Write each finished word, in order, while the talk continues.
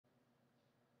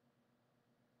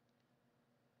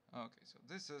Okay, so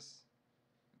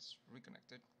it's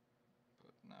reconnected,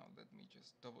 but now let me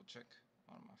just double check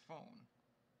on my phone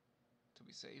to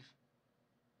be safe.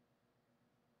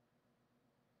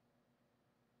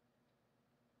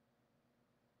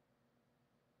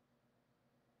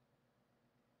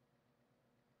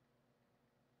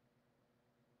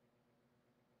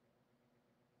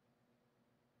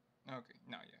 Okay,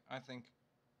 now yeah, I think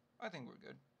we're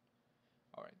good.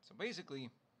 Alright, so basically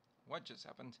what just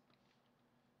happened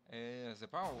is the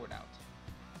power went out.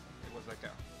 It was like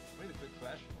a really quick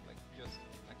flash, like just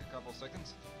like a couple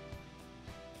seconds.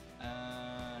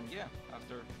 And yeah,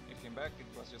 after it came back, it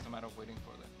was just a matter of waiting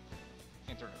for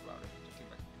the internet router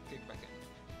to kick back in.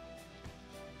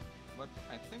 But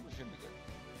I think we should be good.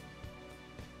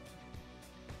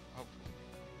 Hopefully.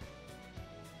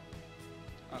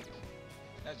 Okay,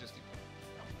 let's just keep going.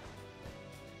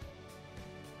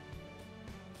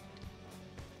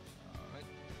 Alright.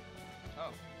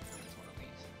 Oh, it's one of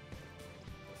these.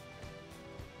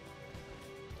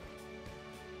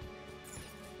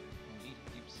 Indeed,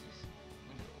 it keeps this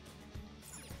window open.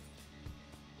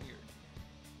 Weird.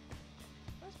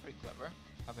 That's pretty clever,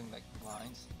 having like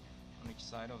lines on each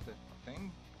side of the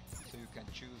thing, so you can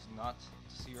choose not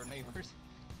to see your neighbors.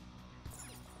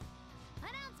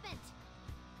 Announcement!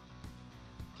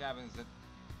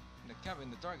 The cabin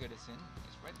the target is in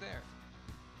is right there.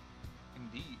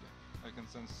 Indeed, I can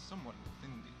sense someone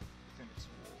within its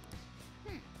walls.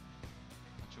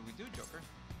 What should we do, Joker?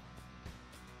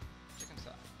 Check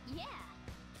inside. Yeah!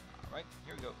 Alright,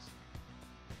 here goes.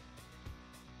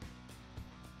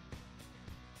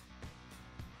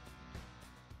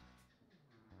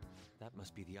 That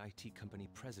must be the IT company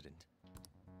president.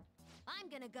 I'm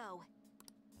gonna go.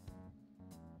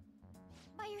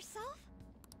 By yourself?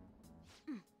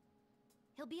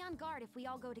 He'll be on guard if we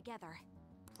all go together.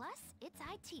 Plus, it's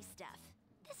IT stuff.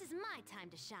 This is my time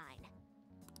to shine.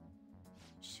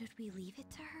 Should we leave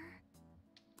it to her?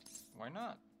 Why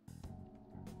not?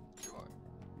 Sure.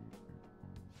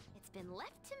 It's been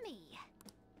left to me.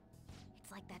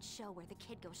 It's like that show where the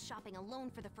kid goes shopping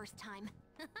alone for the first time.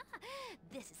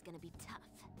 This is gonna be tough.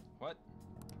 What?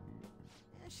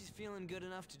 Yeah, she's feeling good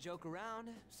enough to joke around,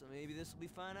 so maybe this will be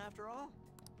fun after all.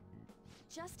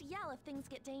 Just yell if things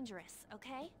get dangerous,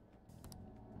 okay?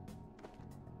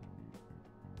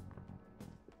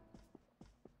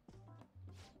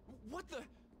 What the?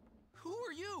 Who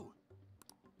are you?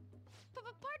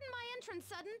 Pardon my entrance,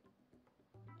 Sudden.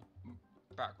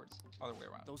 Backwards. Other way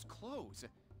around. Those clothes.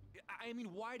 I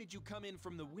mean, why did you come in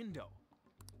from the window?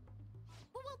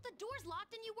 Well, the door's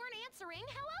locked and you weren't answering.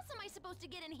 How else am I supposed to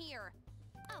get in here?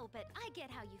 Oh, but I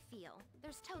get how you feel.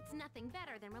 There's totes nothing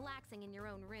better than relaxing in your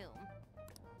own room.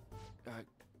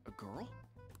 A girl?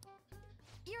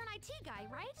 You're an IT guy,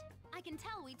 right? I can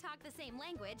tell we talk the same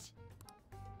language.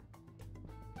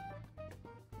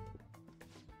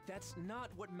 That's not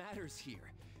what matters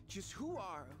here. Just who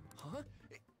are... Huh?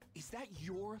 Is that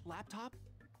your laptop?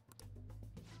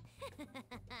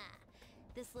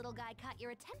 This little guy caught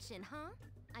your attention, huh?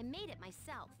 I made it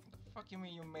myself. Fuck you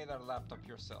mean you made our laptop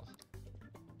yourself?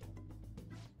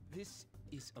 This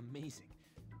is amazing.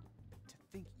 To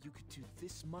think you could do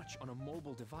this much on a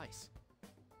mobile device.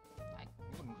 I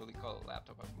wouldn't really call a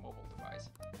laptop a mobile device.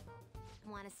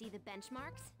 Want to see the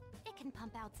benchmarks? It can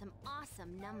pump out some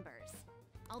awesome numbers.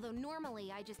 Although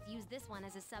normally I just use this one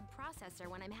as a sub-processor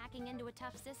when I'm hacking into a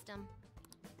tough system.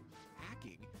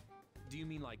 Hacking? Do you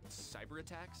mean like cyber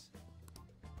attacks?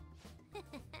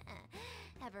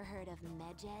 Ever heard of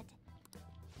Medjed?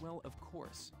 Well, of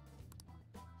course.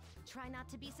 Try not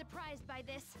to be surprised by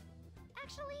this.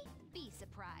 Actually, be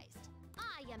surprised.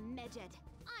 I am Medjed.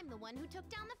 I'm the one who took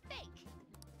down the fake.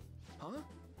 Huh?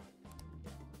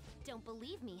 Don't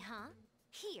believe me, huh?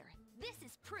 Here, this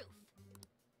is proof.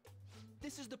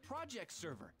 This is the project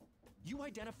server. You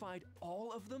identified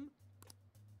all of them?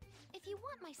 If you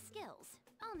want my skills,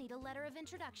 I'll need a letter of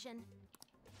introduction.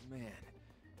 Man,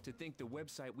 to think the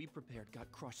website we prepared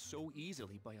got crushed so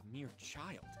easily by a mere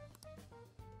child.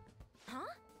 Huh?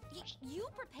 You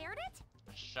prepared it?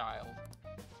 Child.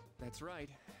 That's right.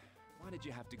 Why did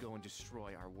you have to go and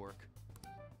destroy our work?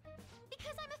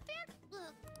 Because I'm a fan.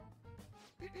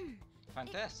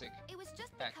 Fantastic. It was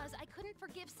just because I couldn't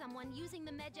forgive someone using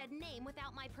the Medjed name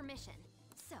without my permission.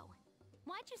 So,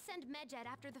 why'd you send Medjed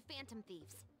after the Phantom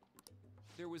Thieves?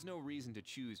 There was no reason to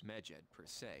choose Medjed, per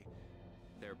se.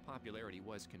 Their popularity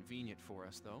was convenient for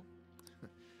us, though.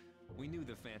 We knew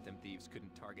the Phantom Thieves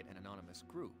couldn't target an anonymous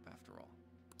group, after all.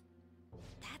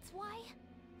 That's why?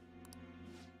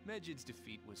 Medjed's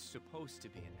defeat was supposed to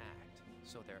be an act,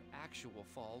 so their actual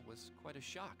fall was quite a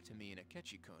shock to me and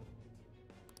Akechi-kun.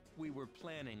 We were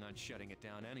planning on shutting it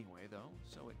down anyway, though,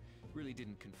 so it really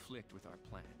didn't conflict with our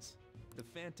plans. The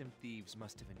Phantom Thieves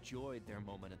must have enjoyed their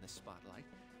moment in the spotlight,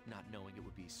 not knowing it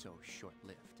would be so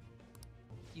short-lived.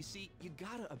 You see, you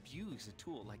gotta abuse a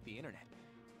tool like the internet.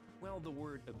 Well, the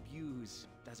word abuse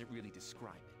doesn't really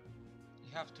describe it.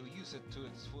 You have to use it to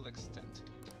its full extent.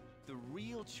 The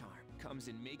real charm comes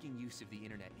in making use of the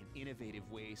internet in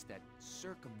innovative ways that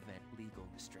circumvent legal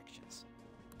restrictions.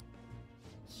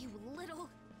 You little...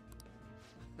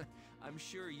 I'm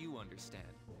sure you understand.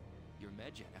 You're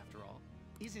Medjet, after all.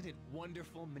 Isn't it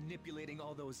wonderful manipulating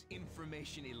all those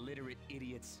information-illiterate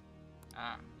idiots?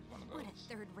 Ah, one of those. What a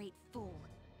third-rate fool.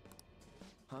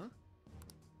 Huh?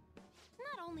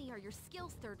 Not only are your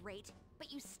skills third-rate,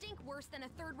 but you stink worse than a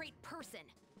third-rate person.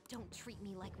 Don't treat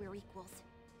me like we're equals.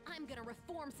 I'm gonna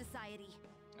reform society.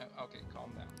 Okay,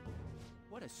 calm down.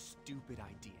 What a stupid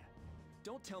idea.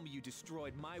 Don't tell me you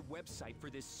destroyed my website for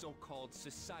this so-called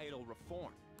societal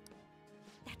reform.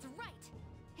 That's right.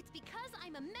 It's because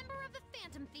I'm a member of the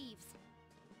Phantom Thieves.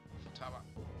 Futaba.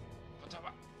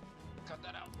 Futaba. Cut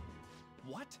that out.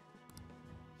 What?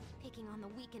 Picking on the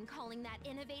weak and calling that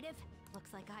innovative?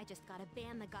 Looks like I just gotta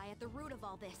ban the guy at the root of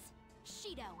all this.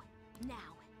 Shido,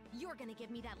 now, you're gonna give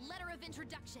me that letter of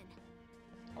introduction.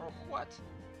 Or what?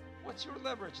 What's your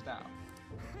leverage now?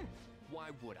 Why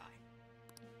would I?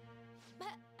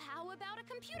 But how about a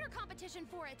computer competition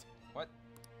for it? What?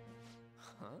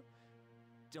 Huh?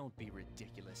 Don't be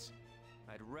ridiculous.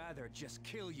 I'd rather just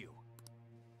kill you.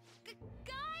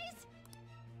 Guys?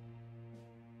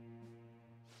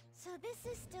 So this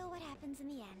is still what happens in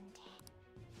the end.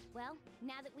 Well,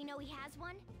 now that we know he has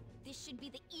one, This should be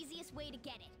the easiest way to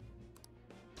get it.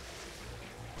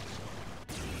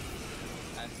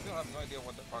 I still have no idea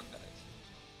what the fuck that is.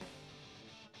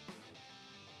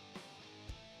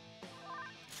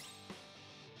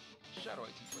 Shadow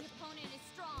 18 The person. opponent is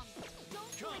strong.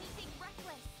 Don't do anything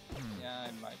reckless. Yeah,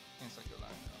 I might insect your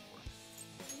line for.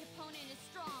 The opponent is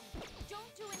strong.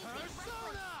 Don't do anything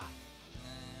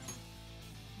reckless.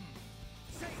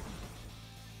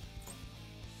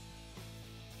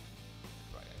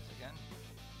 Try it again.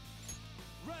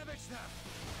 Ravage them!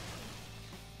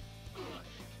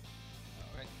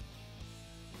 Alright.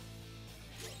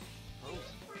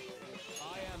 Frozen.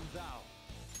 I am thou.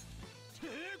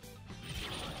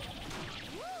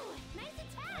 Woo! Nice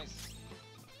attack! Nice.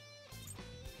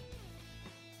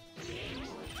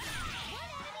 One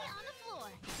enemy on the floor.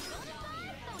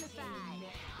 Bonafide,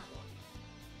 bonafide.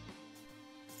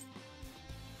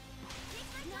 Take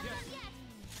my time Yes. yet.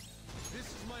 This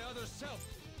is my other self.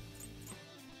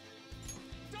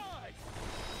 Die!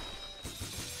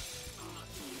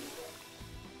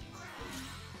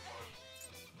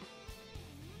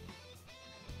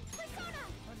 Persona!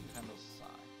 How do you handle Psy?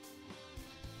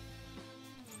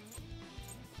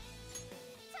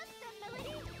 Touch them,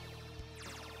 Melody!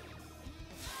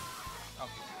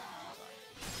 Okay, sorry.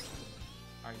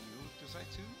 Are you to Psy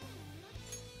too?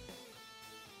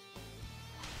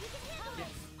 You can handle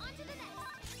this! On to the next!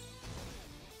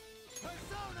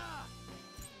 Persona!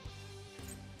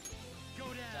 Go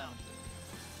Damn down! it.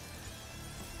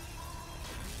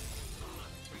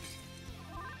 Freeze.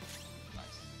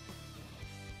 Nice.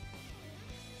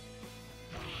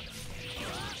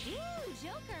 Ooh,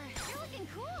 Joker! You're looking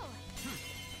cool!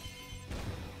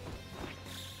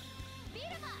 Beat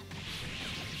him up!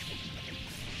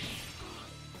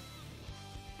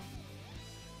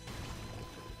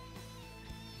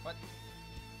 What?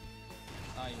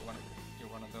 Ah, you're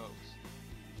one of those.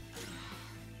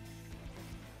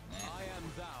 Eh, I am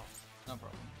thou. no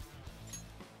problem.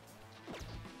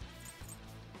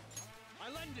 I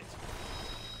lend it!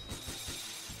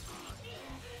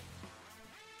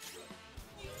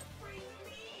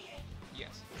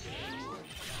 Yes. One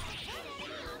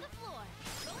enemy on the floor.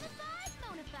 Bonafide,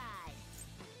 bonafide.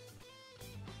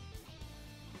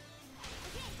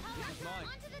 Okay, This is mine.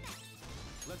 on to the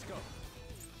next. Let's go.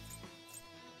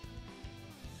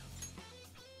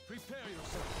 Prepare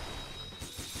yourself.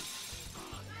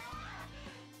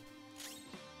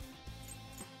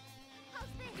 How's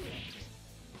this?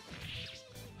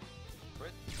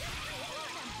 Crit.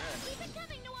 Keep it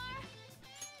coming, Noir.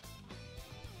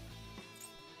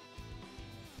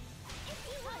 If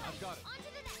you will, I've got it. on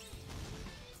to the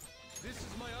next. This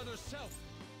is my other self.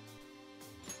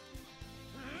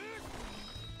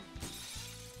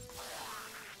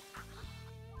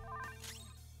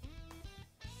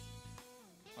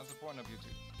 What's the point of you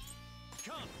two?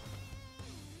 Come!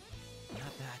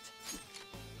 Not that.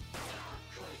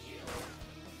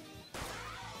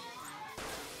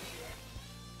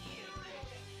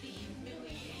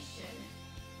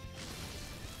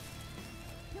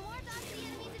 Noir dodged the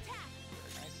enemy's attack.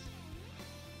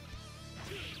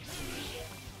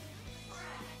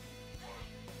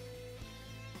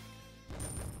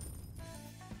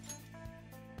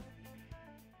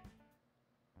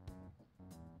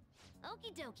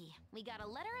 Okie dokie, we got a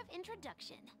letter of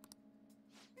introduction.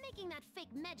 Making that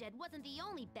fake medjed wasn't the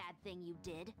only bad thing you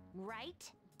did,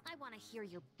 right? I want to hear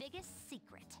your biggest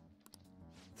secret.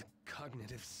 The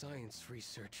cognitive science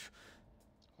research.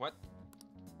 What?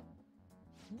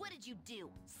 What did you do?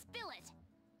 Spill it!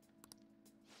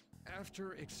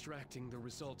 After extracting the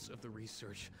results of the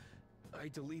research, I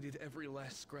deleted every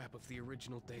last scrap of the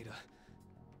original data.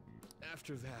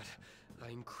 After that, I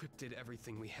encrypted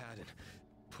everything we had and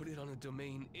put it on a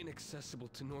domain inaccessible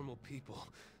to normal people.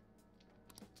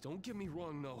 Don't get me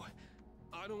wrong, no.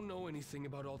 I don't know anything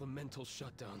about all the mental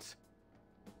shutdowns.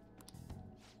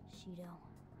 Shido,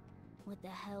 what the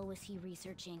hell was he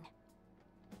researching?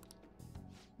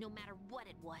 No matter what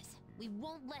it was, we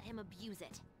won't let him abuse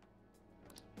it.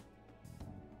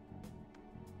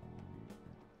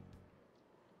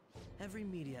 Every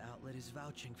media outlet is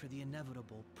vouching for the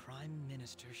inevitable Prime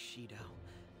Minister Shido.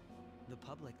 The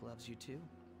public loves you too.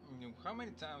 How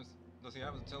many times does he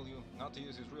have to tell you not to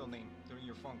use his real name during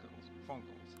your phone calls?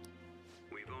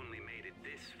 We've only made it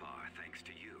this far thanks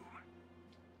to you.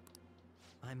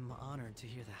 I'm honored to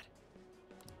hear that.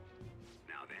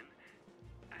 Now then,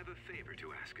 I have a favor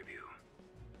to ask of you.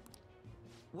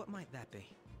 What might that be?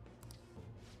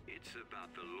 It's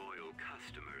about the loyal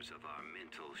customers of our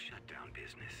mental shutdown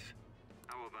business.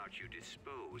 How about you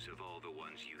dispose of all the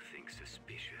ones you think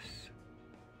suspicious?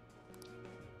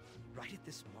 Right at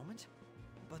this moment?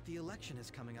 But the election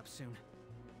is coming up soon.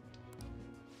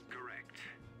 Correct.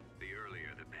 The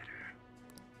earlier the better.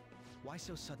 Why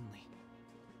so suddenly?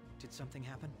 Did something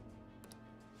happen?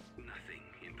 Nothing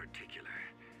in particular.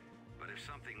 But if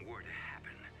something were to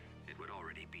happen, it would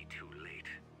already be too late.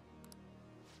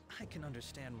 I can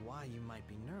understand why you might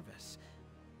be nervous,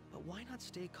 but why not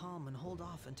stay calm and hold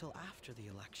off until after the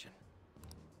election?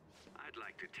 I'd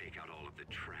like to take out all of the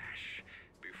trash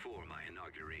before my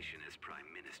inauguration as Prime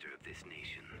Minister of this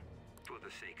nation. For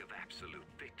the sake of absolute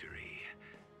victory,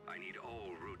 I need all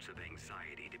roots of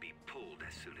anxiety to be pulled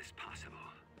as soon as possible.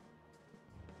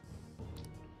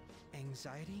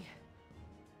 Anxiety?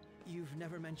 You've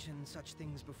never mentioned such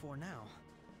things before now.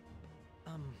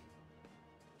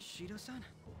 Shido-san?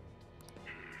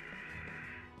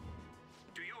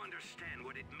 Do you understand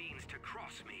what it means to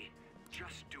cross me?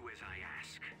 Just do as I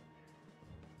ask.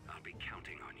 I'll be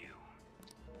counting on you.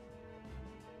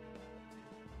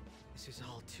 This is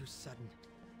all too sudden.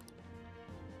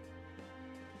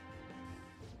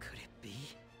 Could it be?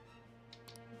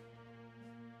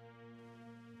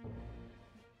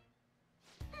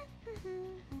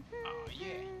 Oh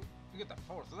yeah, we got the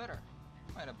fourth letter.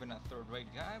 Might have been a third-rate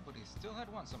guy, but he still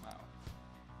had one somehow.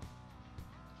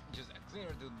 Just clear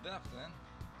to death then.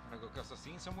 Wanna go cause a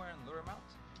scene somewhere and lure him out?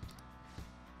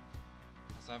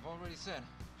 As I've already said,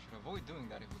 should avoid doing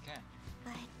that if we can.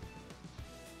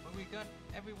 But we got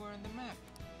everywhere in the map.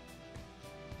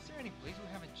 Is there any place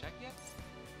we haven't checked yet?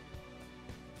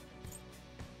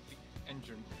 The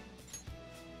engine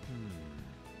room.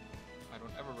 I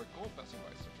don't ever recall passing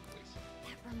by such a place.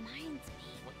 That reminds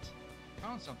me. What?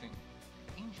 Found something.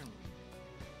 Engine room.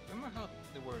 Remember how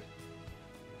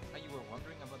you were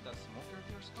wondering about that smoker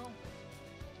of your skull?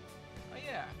 Oh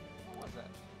yeah, what was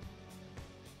that?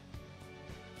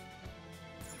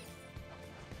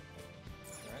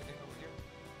 Is there anything over here?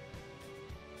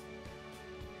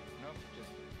 Nope,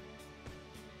 just...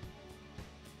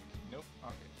 Nope,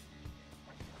 okay.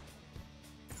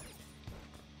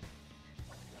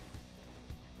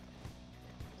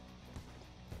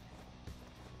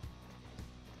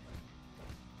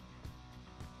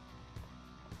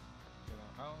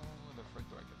 How the frick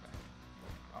do I get back?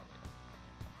 Alright.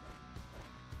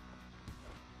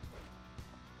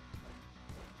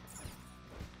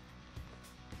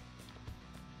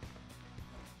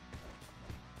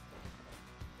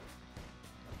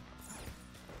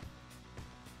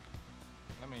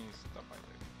 Let me stop by the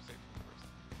safe room first.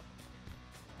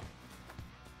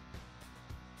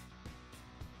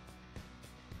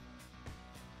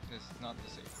 This is not the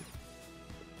safe room.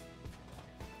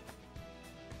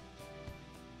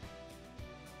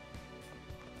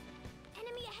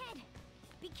 Enemy ahead!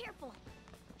 Be careful!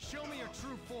 Show me your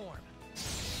true form!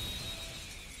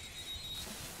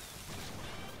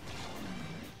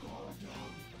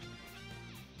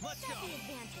 Let's That's go! the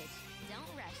advantage.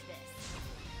 Don't rush this.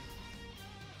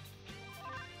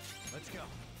 Let's go.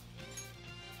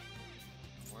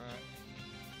 Where?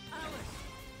 Alice!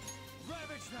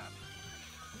 Ravage them!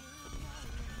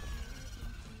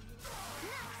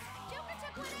 Nice! Joker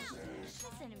took one out! This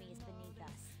enemy is beneath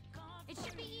us. It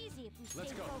should be easy if we stay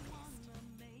Let's go. focused.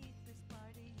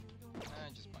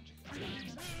 Just punch it.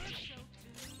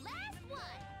 Last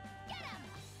one! Get him!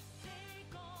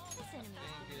 This enemy I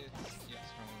is think beneath us. it's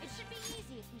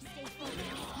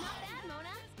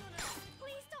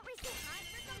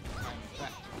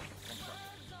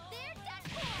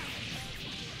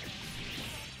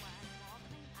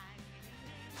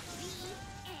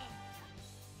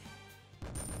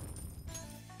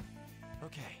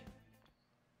Okay.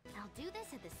 I'll do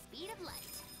this at the speed of light.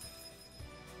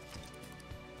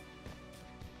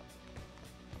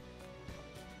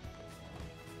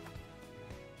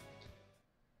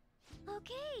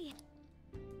 Okay.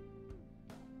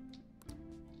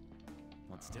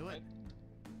 Let's do it.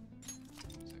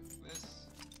 Save this.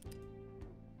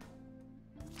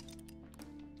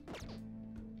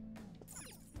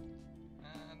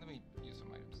 And let me use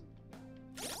some items.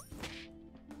 Okay.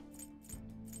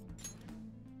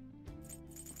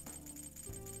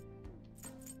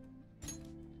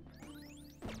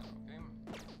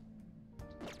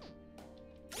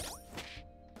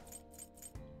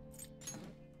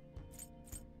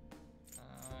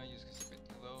 Use this a bit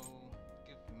low.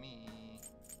 Give me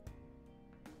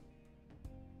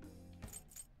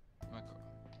my code.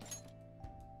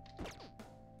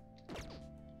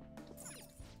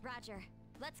 Roger.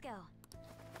 Let's go.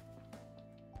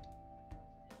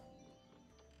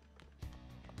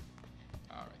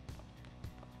 All right.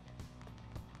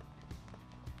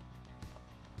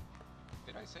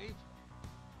 Did I save?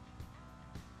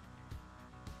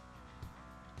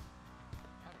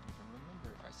 I don't even remember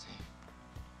if I saved.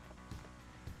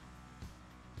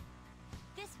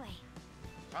 This way.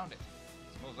 Found it.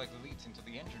 This most likely leads into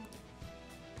the engine room.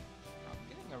 I'm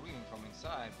getting a reading from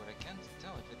inside, but I can't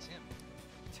tell if it's him.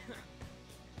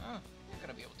 Huh, I'm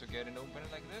gonna be able to get it open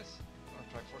like this. Wanna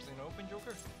try forcing it open,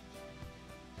 Joker?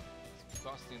 Let's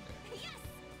bust in there. Yes!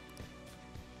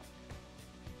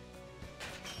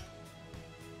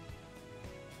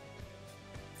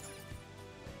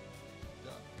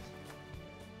 Done.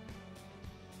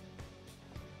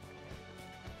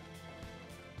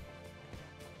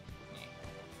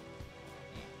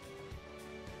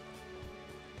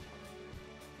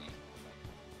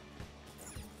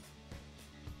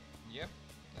 Yep,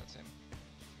 that's him.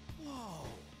 Whoa!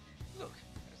 Look,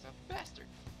 there's a bastard.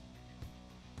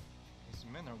 His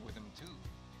men are with him too.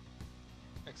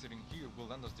 Exiting here will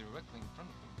land us directly in front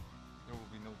of him. There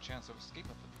will be no chance of escape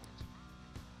at that point.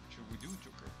 What should we do,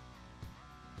 Joker?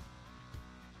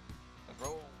 Let's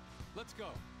roll. Let's go.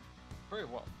 Very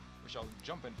well. We shall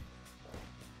jump in.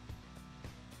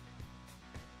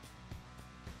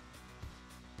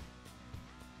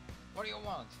 What do you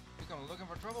want? You come looking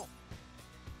for trouble?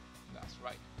 That's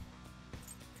right.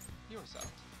 Yours out.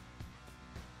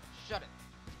 Shut it.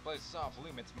 This place is off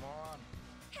limits, moron.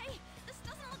 Hey, this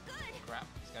doesn't look good. Crap.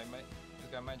 This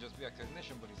guy might just be a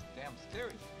technician, but he's damn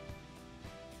scary.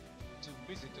 Too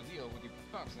busy to deal with you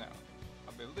punks now.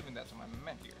 I'll be leaving that to my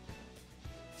men here.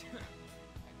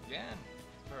 Again?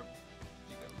 For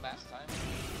the last time.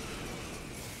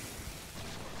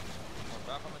 More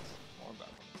bafflements. More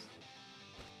bafflements.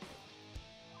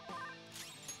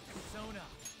 Sona!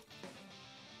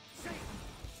 Satan!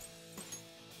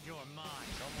 You're mine!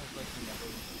 It's almost like he never...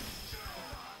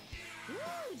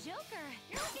 Ooh, Joker,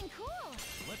 you're looking cool.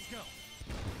 Let's go!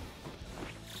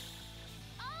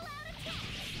 All out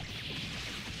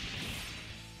attack!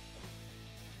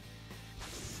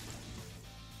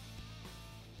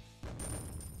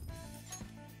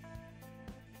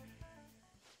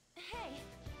 Hey,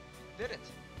 Did it!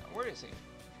 Now where is he?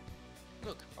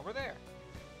 Look, over there.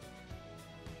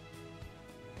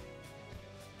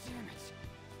 Damn it!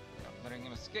 Not letting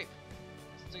him escape.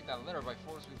 Let's take that letter by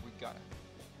force if we got it.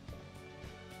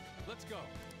 Let's go.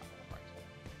 Right.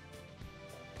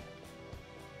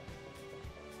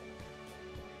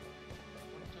 I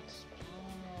want to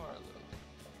explore a little bit.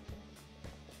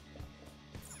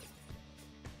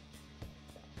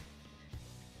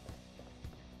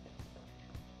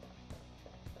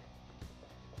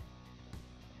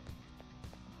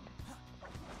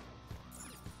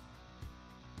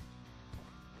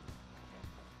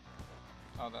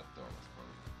 Oh, that door was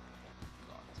probably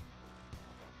locked.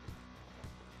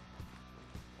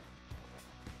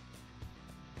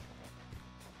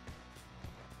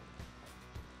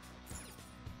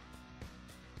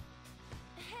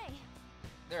 hey,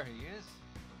 There he is.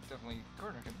 We've definitely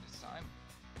cornered him this time.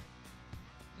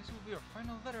 This will be our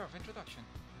final letter of introduction.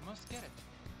 We must get it.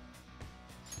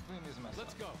 Let's clean this mess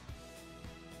Let's up. go.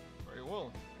 Very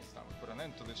well. It's time we put an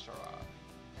end to this charade.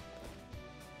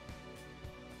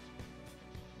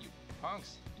 You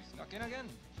punks, you snuck in again?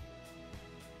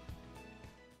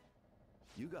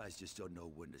 You guys just don't know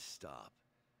when to stop.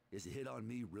 Is the hit on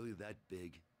me really that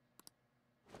big?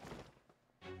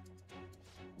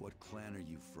 What clan are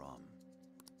you from?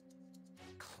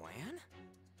 Clan?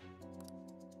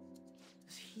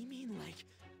 Does he mean like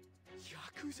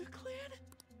Yakuza clan?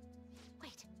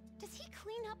 Wait, does he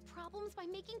clean up problems by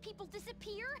making people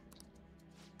disappear?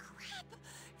 Crap!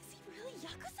 Is he really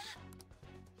Yakuza?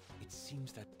 It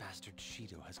seems that bastard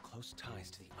Shido has close ties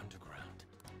to the underground.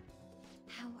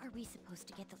 How are we supposed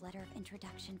to get the letter of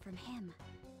introduction from him?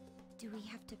 Do we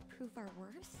have to prove our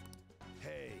worth?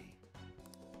 Hey!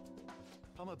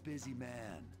 I'm a busy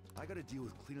man. I gotta deal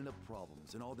with cleaning up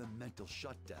problems and all them mental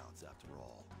shutdowns after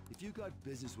all. If you got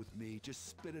business with me, just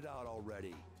spit it out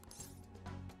already.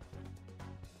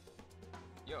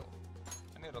 Yo,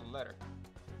 I need a letter.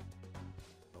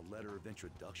 A letter of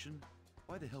introduction?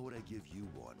 Why the hell would I give you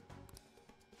one?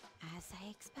 As I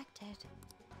expected.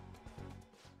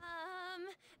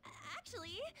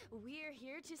 Actually, we're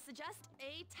here to suggest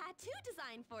a tattoo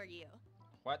design for you.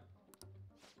 What?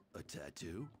 A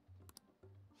tattoo?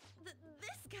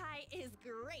 This guy is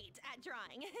great at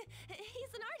drawing.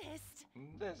 He's an artist.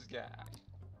 This guy.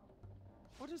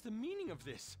 What is the meaning of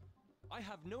this? I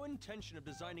have no intention of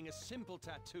designing a simple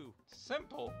tattoo.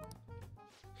 Simple?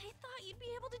 I thought you'd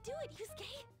be able to do it,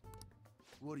 Yusuke.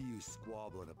 What are you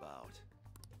squabbling about?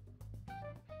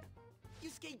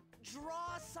 Yusuke,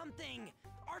 draw something!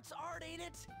 Art's art, ain't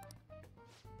it?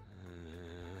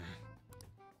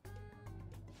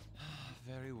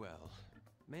 Very well.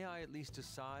 May I at least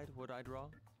decide what I draw?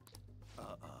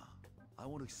 I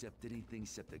won't accept anything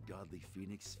except a godly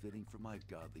phoenix fitting for my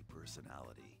godly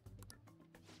personality.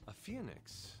 A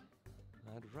phoenix?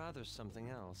 I'd rather something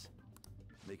else.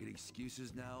 Making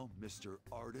excuses now, Mr.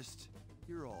 Artist?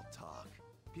 You're all talk.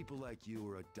 People like you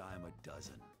are a dime a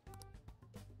dozen.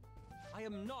 I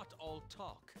am not all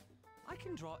talk. I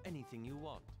can draw anything you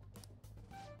want.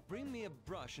 Bring me a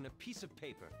brush and a piece of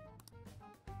paper.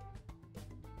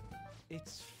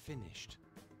 It's finished.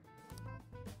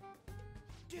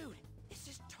 Dude, this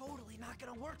is totally not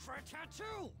gonna work for a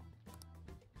tattoo!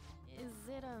 Is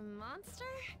it a monster?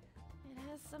 It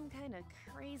has some kind of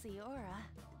crazy aura.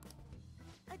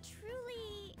 A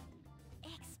truly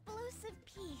explosive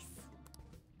piece.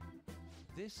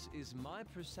 This is my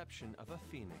perception of a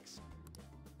phoenix.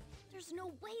 There's no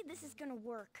way this is gonna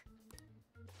work.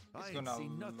 I ain't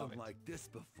seen nothing like this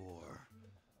before.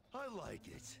 I like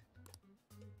it.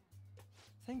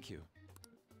 Thank you.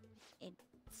 It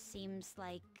seems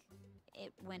like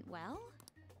it went well?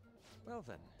 Well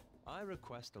then, I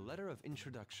request a letter of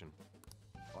introduction.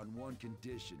 On one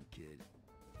condition, kid.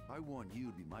 I want you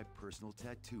to be my personal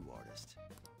tattoo artist.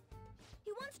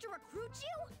 He wants to recruit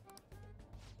you?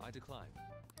 I decline.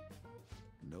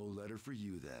 No letter for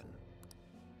you then.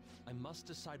 I must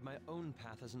decide my own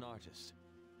path as an artist.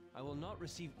 I will not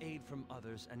receive aid from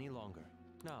others any longer.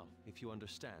 Now, if you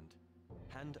understand,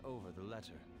 hand over the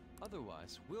letter.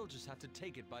 Otherwise, we'll just have to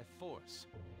take it by force.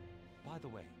 By the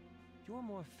way, you're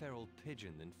more feral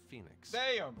pigeon than phoenix.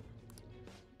 Damn!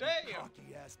 Damn!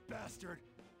 Cocky-ass bastard!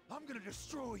 I'm gonna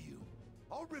destroy you!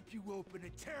 I'll rip you open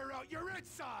and tear out your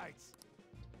insides!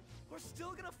 We're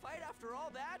still gonna fight after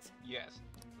all that? Yes.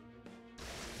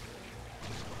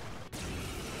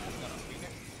 That's not a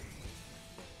phoenix.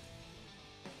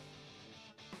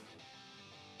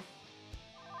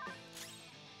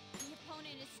 The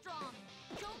opponent is strong.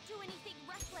 Don't do anything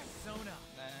reckless. Sona,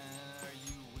 Are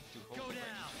you weak to hold go the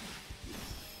down. range?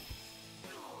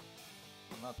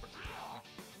 Well, not particularly.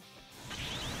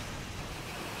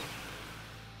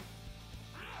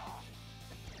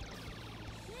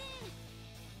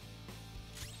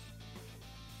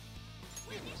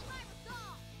 Finish my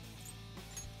resolve!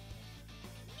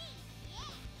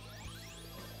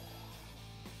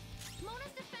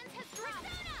 Mona's defense has dropped.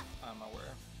 Persona! I'm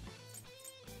aware.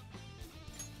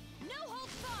 No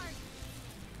holds barred.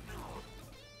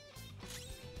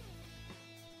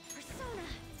 Persona!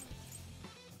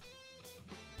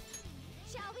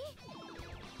 Shall we?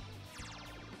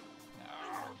 No,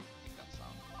 that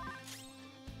sound.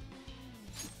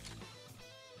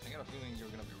 I got a feeling you're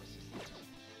gonna be resistant.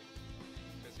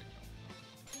 Physical.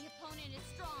 The opponent is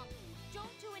strong.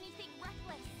 Don't do anything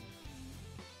reckless.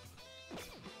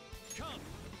 Come.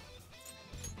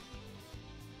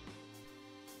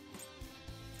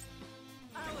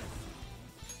 Alice,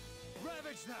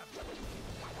 ravage them.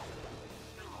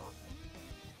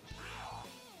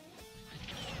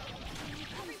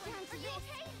 Everyone, are you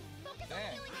okay? Focus on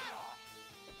Damn. healing up.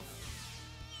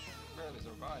 Barely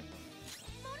survived.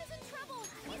 Mona's in trouble.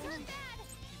 He's hurt bad.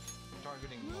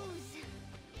 Targeting Mona. Lose.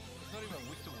 It's not even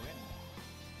weak to win.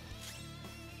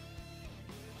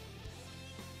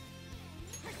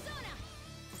 Persona.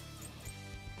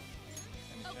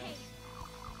 Any Okay. chance?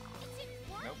 It didn't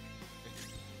work. Nope.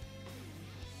 Figured.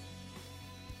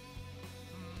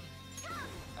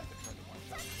 Come. I could try to one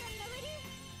shot. Touch them, Melody!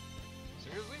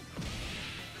 Seriously?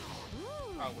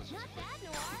 Ooh, I was just not bad,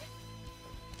 Noir.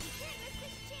 You can't miss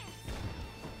this chance.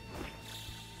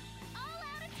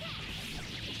 All-out attack!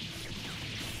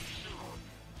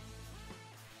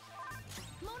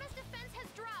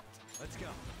 Let's go.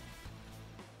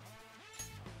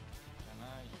 Can I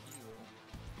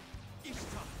heal?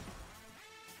 Ishtar.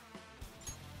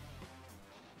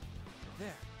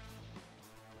 There.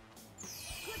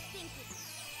 Good thinking.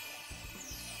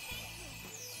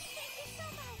 Thank you so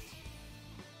much.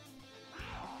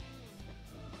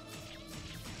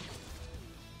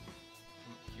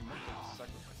 Humanity will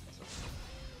sacrifice itself.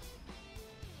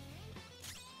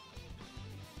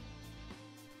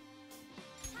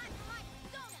 Time for my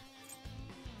donut.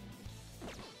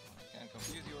 I can't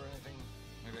confuse you or anything.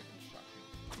 Maybe I can shock you.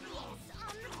 Yes,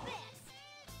 I'm the best.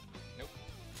 Nope.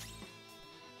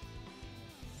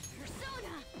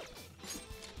 Persona.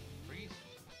 Freeze.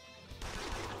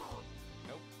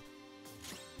 Nope.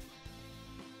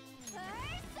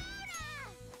 Persona.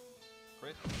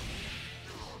 Crit.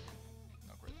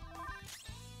 No crit.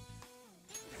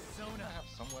 Persona. I have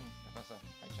someone that has a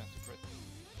high chance to crit.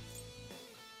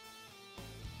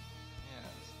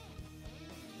 Yes.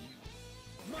 You.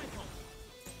 Michael.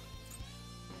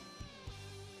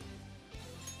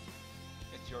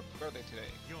 It's your birthday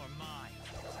today. You're mine.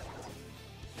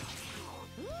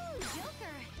 Ooh,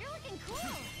 Joker, you're looking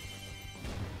cool.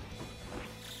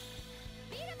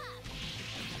 Beat him up.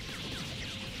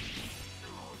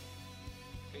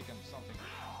 Taken something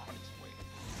on its way.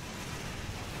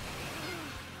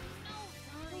 No,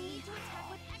 sorry. We need to attack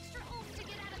with extra oomph to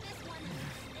get out of this one.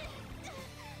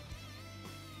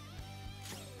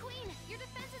 Queen, your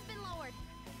defense has been lowered.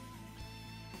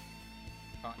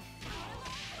 Fine.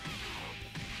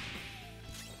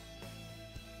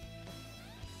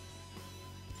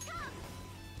 Come. Try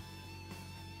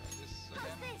this How's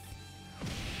again. this?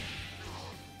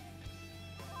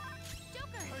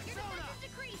 Joker, your Persona! defense is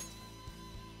decreased.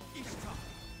 Ishtar.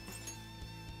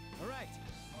 All right.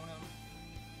 Oh no.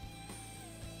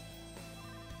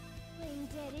 Playing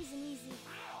dead isn't easy.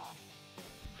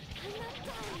 I'm not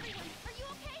done. Everyone, are you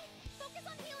okay? Focus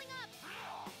on healing up.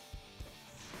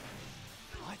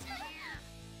 What?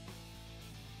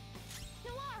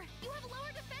 Noir, you have a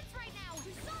lower defense right now.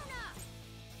 Persona.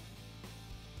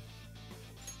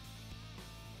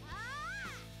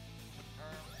 Ah!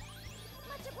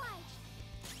 Much obliged.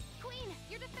 Queen,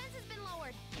 your defense has been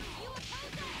lowered. You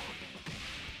oppose us.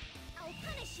 I'll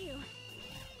punish you.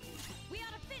 We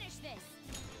ought to finish this.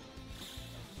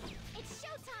 It's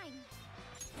showtime.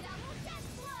 Double death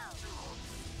blow.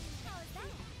 How was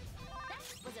that? That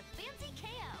was a fancy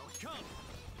KO. Come.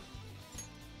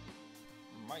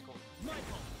 Michael.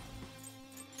 Michael.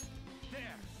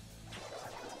 There.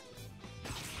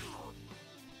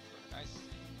 Nice.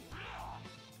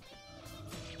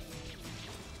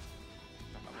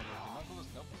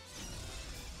 Nope.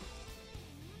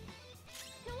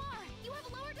 Noir, you have a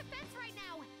lower defense right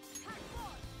now. Hard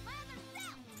forward, my other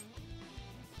self.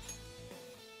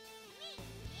 Me,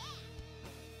 yeah.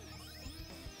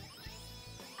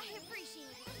 I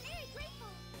appreciate it. I'm very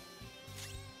grateful.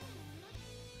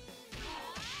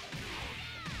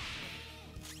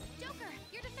 Joker,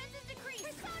 your defense is decreased.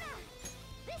 Persona,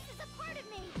 this is a part of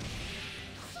me.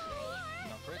 Sorry,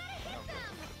 No crit, gotta hit no crit.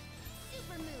 them.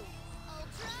 Super move,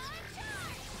 ultra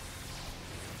charge.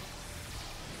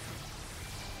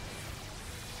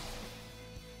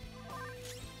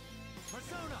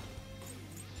 Persona.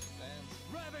 Dance.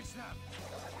 Ravage them.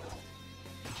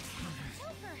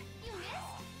 Joker, you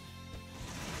missed?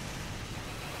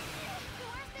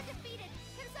 Noir's been defeated.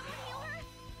 Can someone heal her?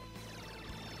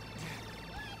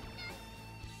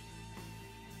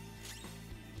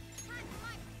 Time for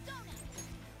my donut.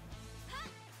 Huh?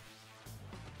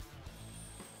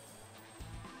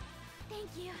 Thank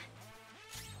you.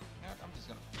 Yeah, I'm just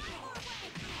gonna punch.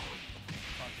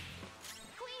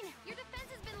 Queen, your defense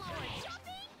has been lowered.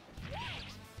 Jumping?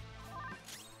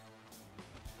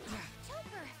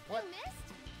 Joker, What? you missed?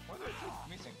 Why do I keep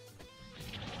missing?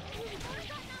 Noir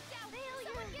got knocked out. Failure.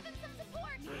 Someone give him some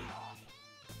support.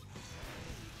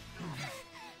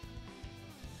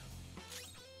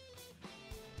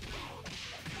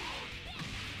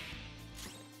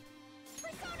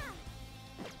 Persona!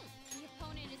 The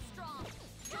opponent is strong.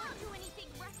 Don't do anything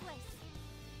reckless.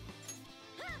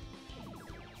 Huh.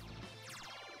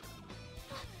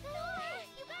 Noir,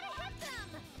 you gotta hit them.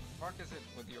 Fuck is it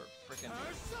with your freaking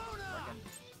Persona.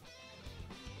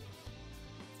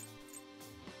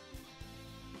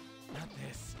 Not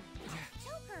this.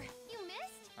 Joker, you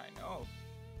missed? I know.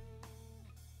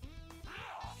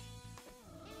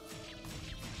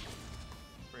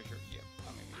 Pretty sure. Yep.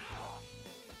 I'm immune to that.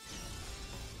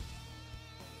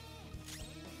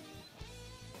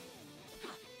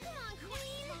 Come on,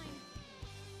 Queen!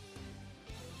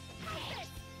 How's this?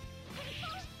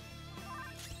 Painful?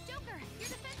 Joker, your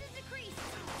defense is decreased.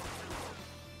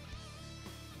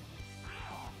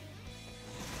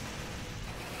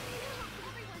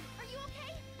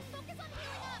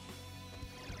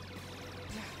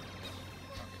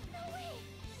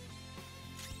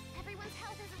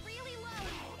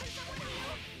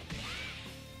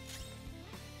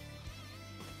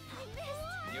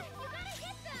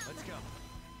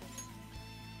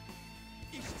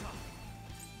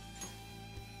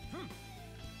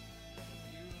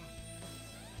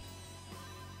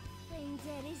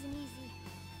 isn't easy.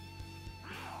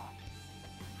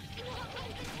 You know how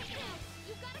close this is now!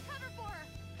 You've got to cover for her!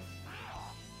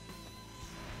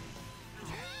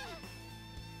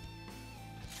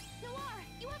 Pilar,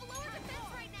 you have lower defense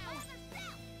right now!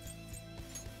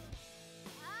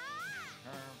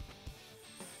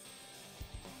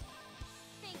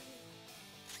 Thank you.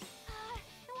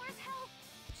 Pilar's help!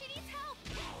 She needs help!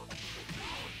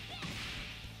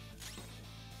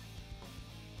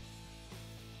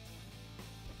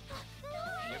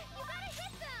 Pilar, you gotta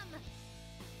hit them!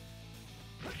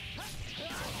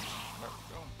 There we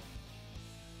go.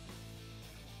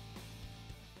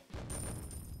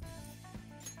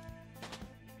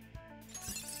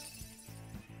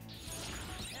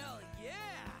 Hell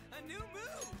yeah! A new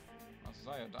move! A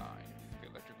Iodine. The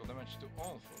electrical damage to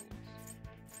all foes.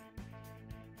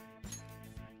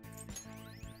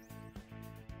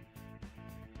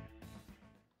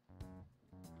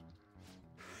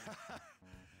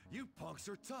 You punks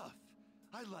are tough.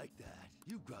 I like that.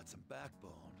 You've got some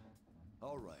backbone.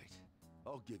 All right,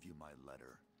 I'll give you my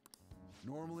letter.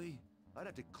 Normally, I'd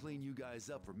have to clean you guys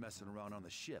up for messing around on the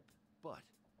ship, but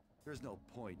there's no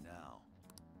point now.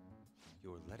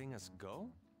 You're letting us go?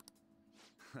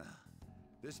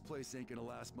 This place ain't gonna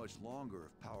last much longer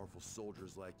if powerful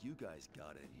soldiers like you guys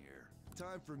got in here.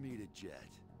 Time for me to jet.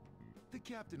 The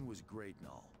captain was great and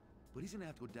all, but he's gonna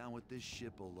have to go down with this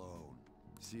ship alone.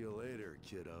 See you later,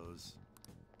 kiddos.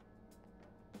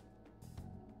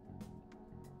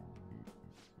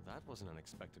 That was an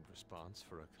unexpected response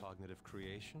for a cognitive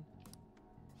creation.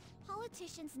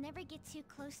 Politicians never get too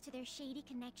close to their shady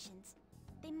connections.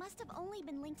 They must have only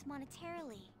been linked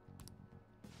monetarily.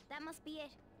 That must be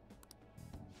it.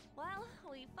 Well,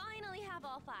 we finally have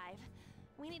all 5.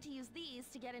 We need to use these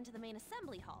to get into the main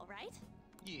assembly hall, right?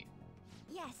 Yeah.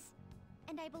 Yes,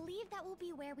 and I believe that will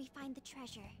be where we find the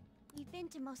treasure. We've been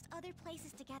to most other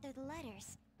places to gather the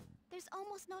letters. There's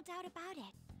almost no doubt about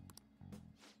it.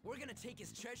 We're gonna take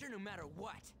his treasure no matter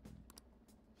what!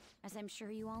 As I'm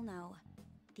sure you all know,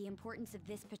 the importance of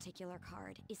this particular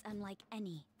card is unlike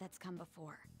any that's come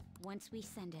before. Once we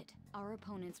send it, our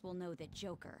opponents will know that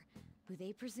Joker, who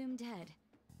they presume dead,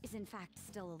 is in fact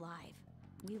still alive.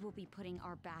 We will be putting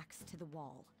our backs to the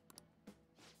wall.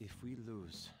 If we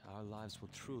lose, our lives will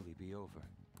truly be over.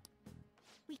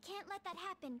 We can't let that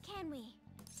happen, can we?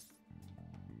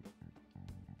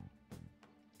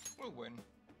 We'll win.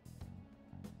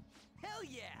 Hell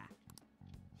yeah!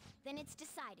 Then it's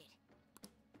decided.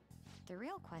 The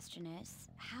real question is,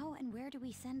 how and where do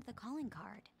we send the calling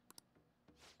card?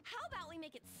 How about we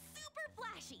make it super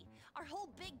flashy? Our whole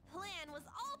big plan was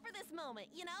all for this moment,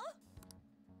 you know?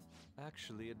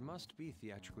 Actually, it must be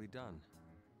theatrically done.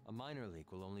 A minor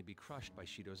leak will only be crushed by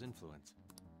Shido's influence.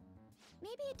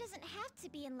 Maybe it doesn't have to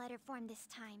be in letter form this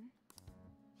time.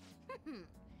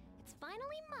 It's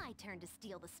finally my turn to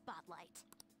steal the spotlight.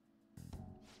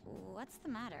 What's the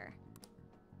matter?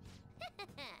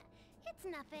 It's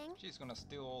nothing. She's gonna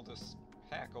steal all this,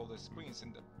 hack all the screens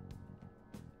in the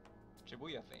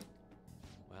Shibuya thing.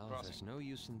 Well, Crossing. there's no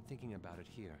use in thinking about it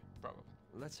here. Probably.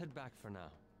 Let's head back for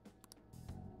now.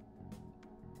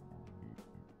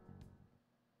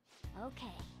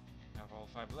 Okay. Have all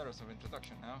 5 letters of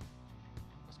introduction now.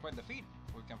 It was quite the feat.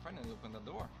 We can finally open the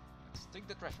door. Let's take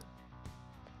the treasure.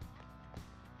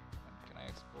 And can I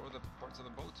explore the parts of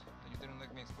the boat that you didn't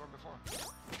let me explore before?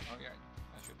 Oh yeah,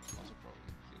 I should also probably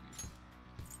heal you.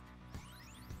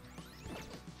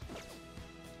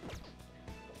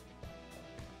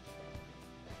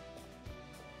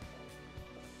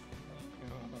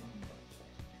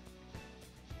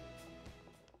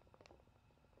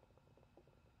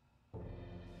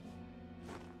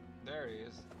 There he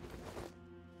is.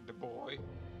 The boy.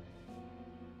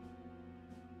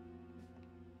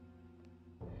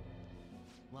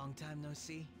 Long time no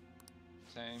see.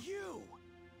 Same. You!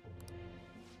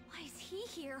 Why is he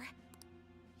here?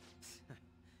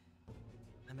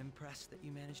 I'm impressed that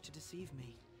you managed to deceive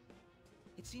me.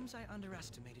 It seems I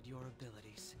underestimated your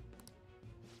abilities.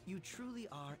 You truly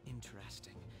are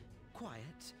interesting.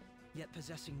 Quiet, yet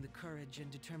possessing the courage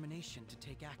and determination to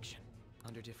take action.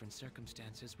 Under different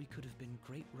circumstances, we could have been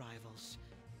great rivals.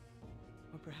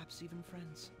 Or perhaps even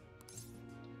friends.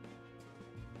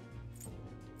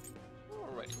 We're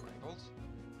already rivals.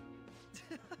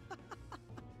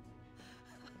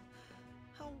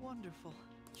 How wonderful.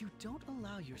 You don't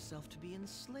allow yourself to be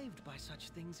enslaved by such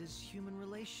things as human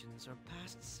relations or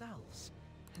past selves.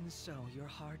 And so your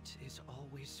heart is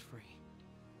always free.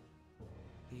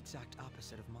 The exact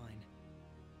opposite of mine.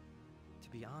 To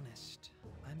be honest,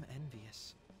 I'm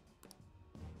envious.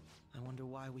 I wonder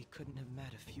why we couldn't have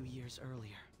met a few years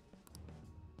earlier.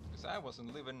 Because I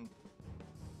wasn't living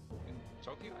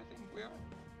you, I think we are.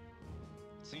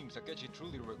 It seems Akechi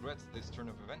truly regrets this turn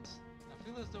of events. I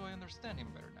feel as though I understand him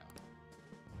better now.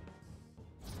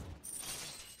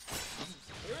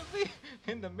 Seriously?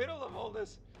 In the middle of all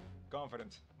this?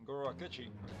 Confidence. Goro Akechi,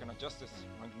 Arcana Justice,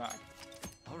 rank 9.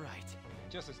 Alright.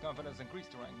 Justice confidence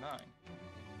increased to rank 9.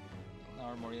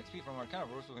 Now more EXP from Arcana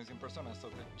Verse with his in persona so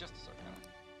the Justice Arcana.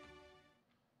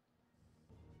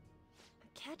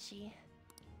 Catchy.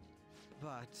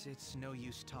 But it's no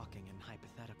use talking in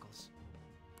hypotheticals.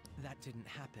 That didn't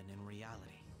happen in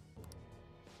reality.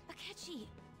 Akechi,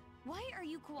 why are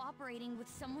you cooperating with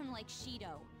someone like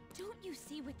Shido? Don't you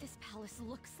see what this palace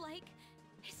looks like?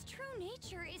 His true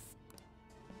nature is...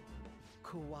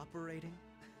 Cooperating?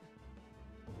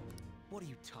 What are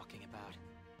you talking about?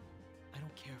 I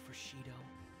don't care for Shido,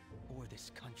 or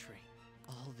this country.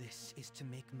 All this is to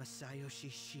make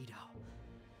Masayoshi Shido,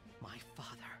 my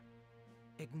father,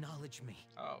 acknowledge me.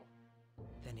 Oh.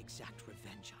 Then exact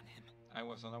revenge on him. I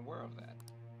was unaware of that.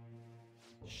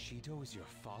 Shido is your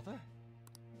father?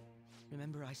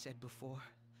 Remember I said before,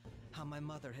 how my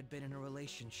mother had been in a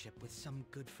relationship with some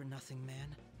good-for-nothing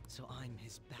man? So I'm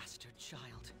his bastard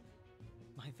child.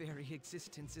 My very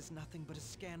existence is nothing but a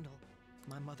scandal.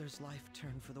 My mother's life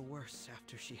turned for the worse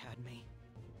after she had me.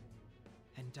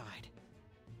 And died.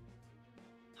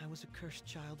 I was a cursed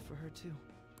child for her too.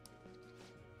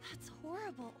 That's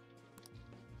horrible.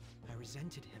 I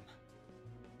resented him,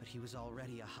 but he was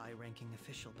already a high-ranking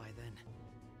official by then.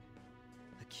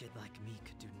 A kid like me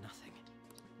could do nothing.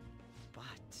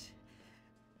 But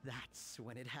that's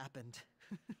when it happened.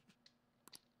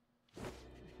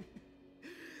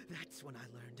 That's when I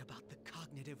learned about the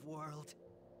cognitive world.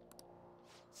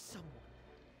 Someone,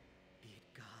 be it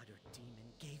God or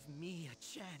demon, gave me a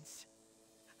chance.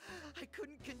 I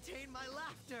couldn't contain my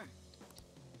laughter.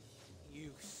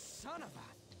 You son of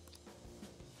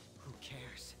a... Who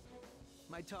cares?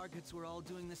 My targets were all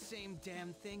doing the same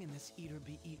damn thing in this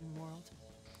eat-or-be-eaten world.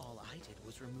 All I did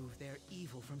was remove their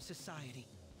evil from society.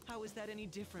 How is that any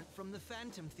different from the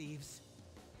Phantom Thieves?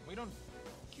 We don't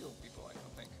kill people, I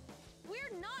don't think.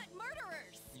 We're not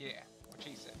murderers! Yeah, what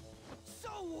she said. So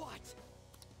what?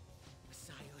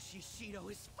 Masayoshi Shido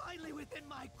is finally within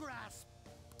my grasp!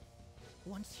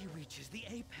 Once he reaches the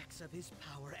apex of his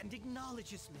power and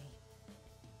acknowledges me,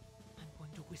 I'm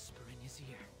going to whisper in his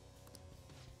ear.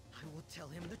 I will tell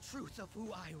him the truth of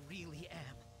who I really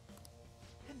am.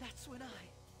 And that's when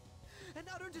I, an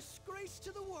utter disgrace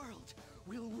to the world,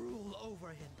 will rule over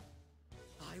him.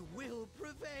 I will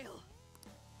prevail!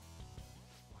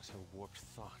 What a warped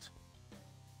thought.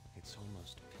 It's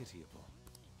almost pitiable.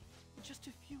 In just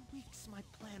a few weeks, my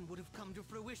plan would have come to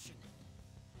fruition.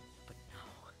 But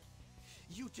no.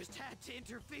 You just had to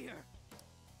interfere.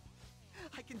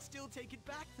 I can still take it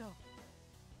back, though.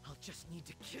 I'll just need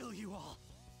to kill you all.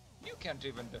 You can't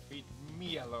even defeat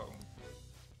me alone.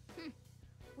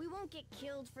 We won't get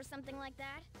killed for something like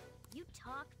that. You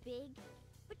talk big,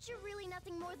 but you're really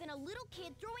nothing more than a little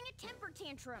kid throwing a temper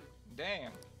tantrum.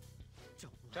 Damn.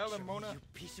 Don't Tell lecture him, me, Mona. you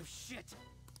piece of shit.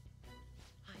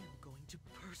 I am going to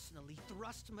personally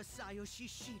thrust Masayoshi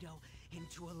Shido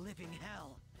into a living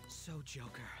hell. So,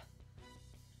 Joker,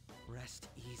 rest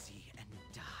easy and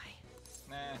die.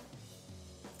 Nah.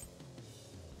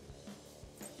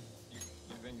 You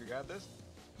think you got this?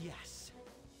 Yes.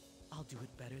 I'll do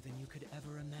it better than you could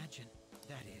ever imagine.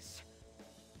 That is,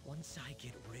 once I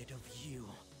get rid of you.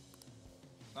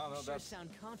 No, You sure that's sound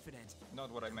confident.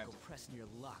 not what I meant. Go pressing your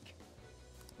luck.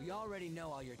 We already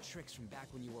know all your tricks from back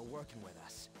when you were working with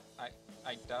us.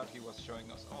 I doubt he was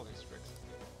showing us all his tricks.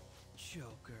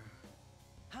 Joker,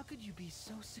 how could you be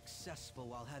so successful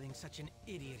while having such an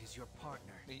idiot as your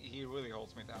partner? He really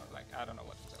holds me down. Like, I don't know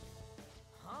what to tell you.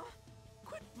 Huh?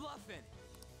 Quit bluffing!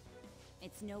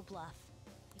 It's no bluff.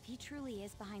 If he truly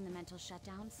is behind the mental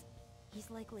shutdowns, he's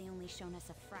likely only shown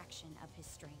us a fraction of his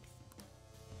strength.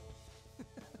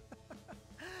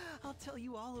 I'll tell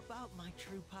you all about my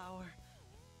true power.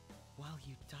 While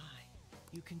you die,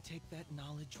 you can take that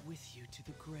knowledge with you to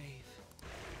the grave.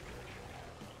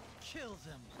 Kill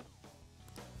them!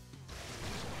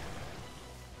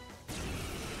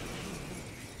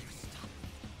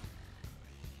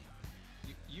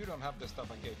 You don't have the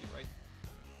stuff I gave you, right?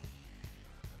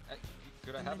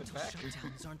 Could I The have it mental back?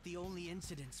 shutdowns aren't the only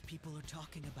incidents people are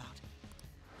talking about.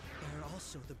 There are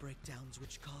also the breakdowns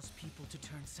which cause people to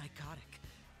turn psychotic,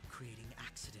 creating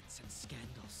accidents and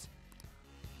scandals.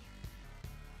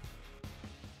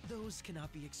 Those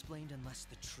cannot be explained unless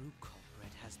the true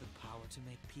culprit has the power to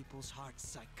make people's hearts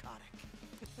psychotic.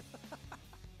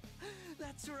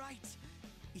 That's right.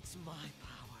 It's my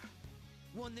power.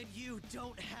 One that you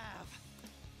don't have.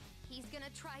 He's gonna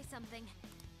try something.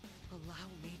 Allow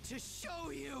me to show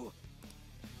you!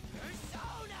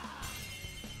 Persona!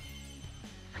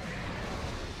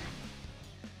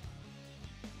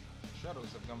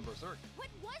 Shadows have gone berserk. What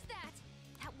was that?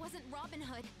 That wasn't Robin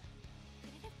Hood.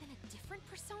 Could it have been a different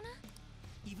persona?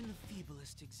 Even the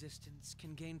feeblest existence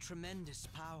can gain tremendous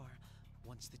power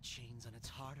once the chains on its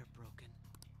heart are broken.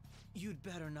 You'd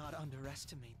better not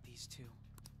underestimate these two.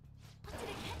 What did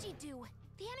Akechi do?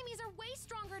 The enemies are way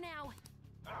stronger now.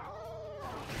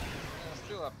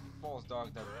 Still a false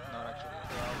dog that's not actually a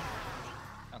dog.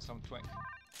 And some twink.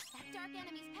 That dark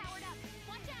enemy's powered up.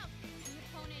 Watch out! The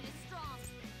opponent is strong.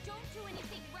 Don't do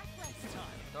anything reckless.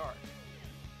 Dark.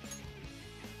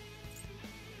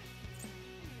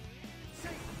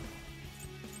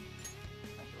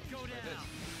 Go down.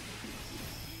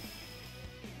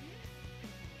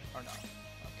 Or no.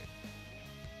 Okay.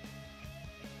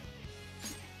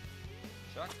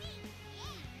 Shock?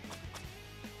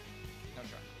 No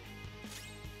shock.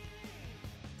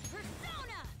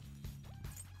 Persona!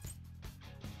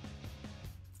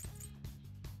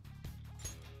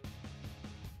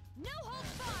 No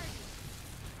holds barred!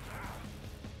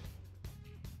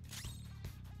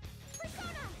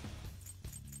 Persona!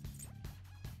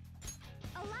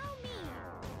 Allow me.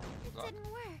 It Block. didn't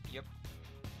work. Yep.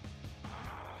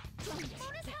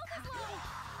 Mona's health is low!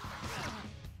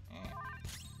 And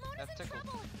Mona's that in tickled.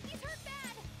 trouble! He's hurt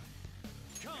bad!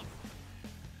 Come!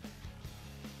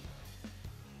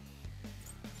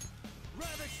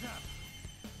 Ravage them!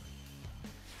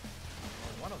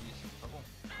 One of you is in trouble.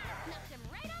 Knocked him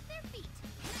right off their feet!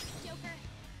 Nice, Joker!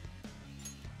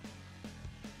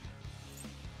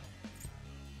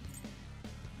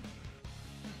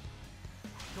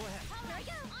 Go ahead. There we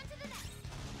go! On to the next!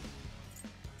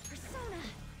 Persona.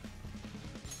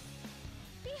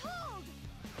 Behold!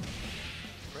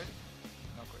 Crit?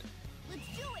 No crit. Let's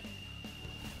do it!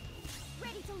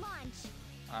 Ready to launch.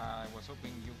 I was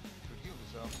hoping you could heal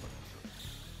yourself, but sure.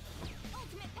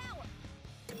 Ultimate power!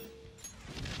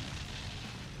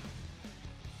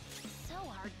 So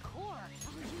hardcore!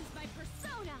 I'll use my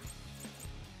persona!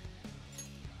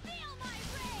 Feel my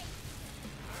rage!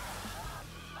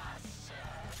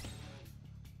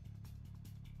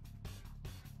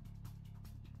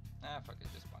 Ah, fuck it,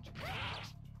 just punch him.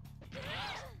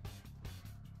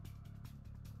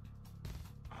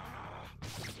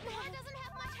 Mona doesn't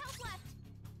have much health left!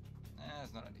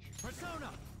 It's not an issue.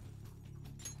 Persona!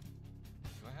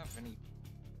 Do I have any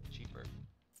cheaper?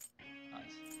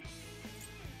 Nice.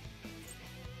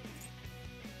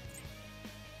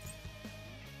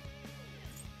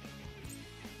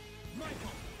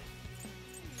 Michael!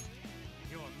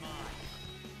 You're mine.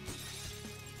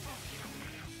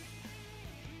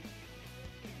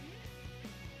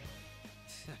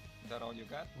 Is that all you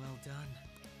got? Well done.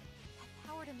 That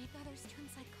power to make others turn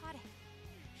psychotic.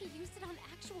 He used it on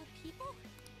actual people?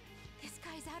 This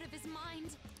guy's out of his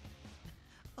mind.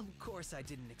 Of course I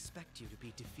didn't expect you to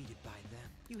be defeated by them.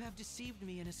 You have deceived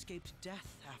me and escaped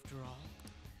death, after all.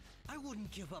 I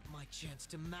wouldn't give up my chance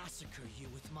to massacre you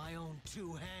with my own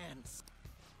two hands.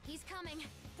 He's coming.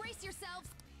 Brace yourselves.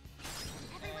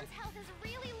 Everyone's health is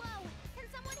really low. Can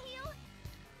someone heal?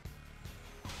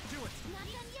 Do it!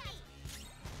 Not done yet.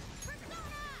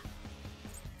 Persona!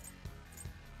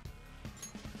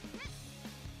 Thank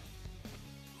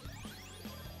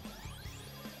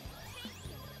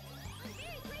you. I'm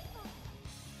very grateful.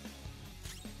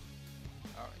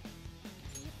 Alright.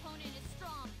 The opponent is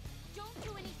strong. Don't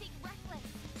do anything reckless.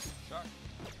 Shock?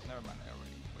 Never mind, I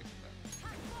already wasted that.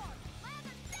 Hardcore!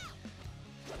 Lather step!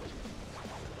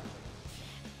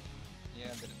 Yeah, I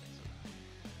didn't think so.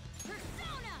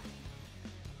 Persona!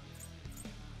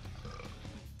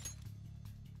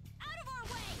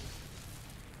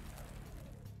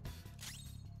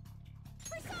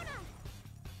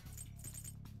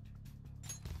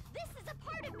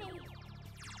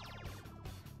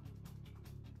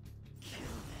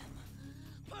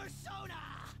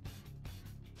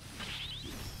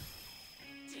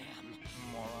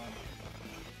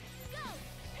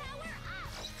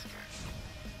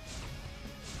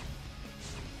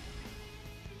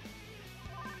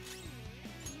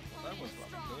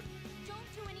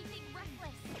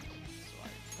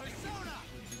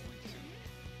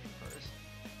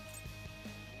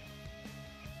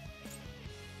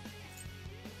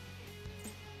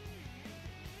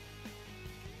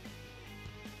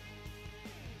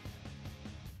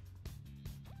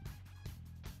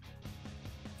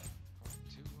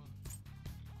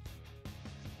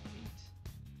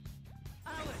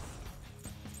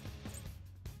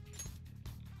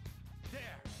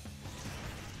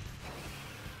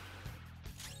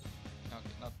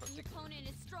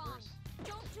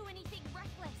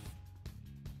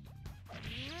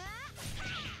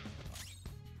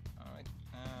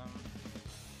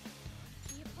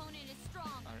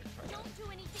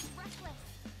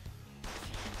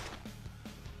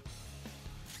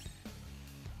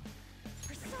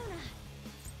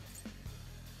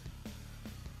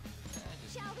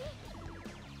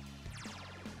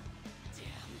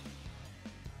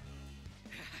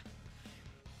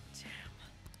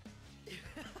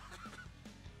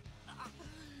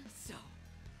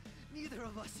 neither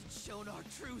of us had shown our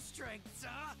true strengths,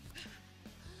 huh?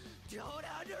 Don't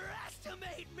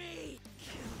underestimate me!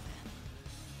 Kill them.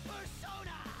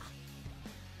 Persona!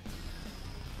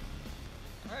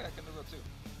 Alright, I can do that too.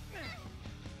 Damn.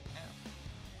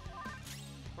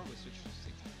 Probably switch to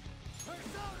 60.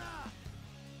 Persona!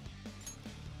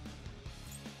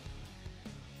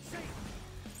 Safe!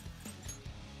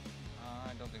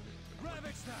 I don't think this is gonna work.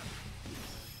 Ravage them!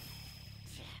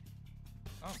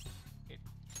 Oh, hit.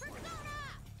 Persona!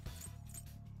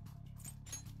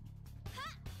 Ha!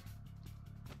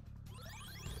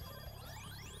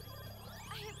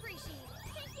 I appreciate it.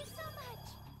 Thank you so much.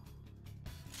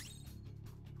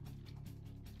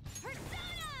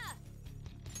 Persona!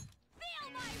 Feel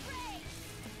my rage!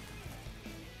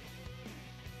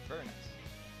 Very nice.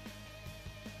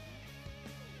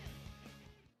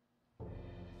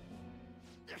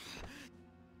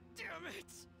 Damn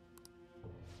it!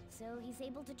 So he's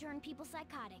able to turn people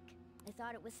psychotic. I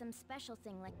thought it was some special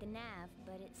thing like the nav,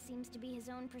 but it seems to be his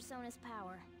own persona's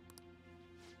power.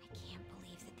 I can't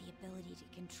believe that the ability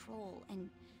to control and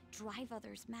drive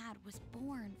others mad was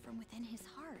born from within his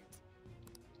heart.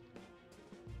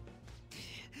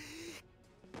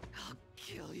 I'll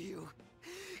kill you.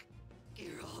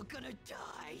 You're all gonna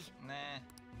die. Nah.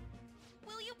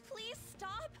 Will you please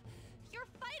stop? You're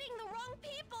fighting the wrong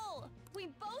people! We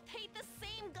both hate the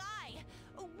same guy!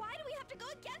 Why do we have to go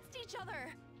against each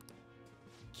other?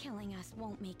 Killing us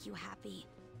won't make you happy.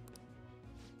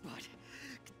 But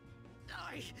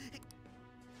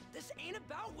this ain't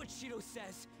about what Shido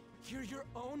says. You're your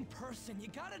own person. You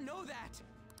gotta know that.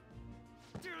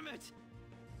 Damn it!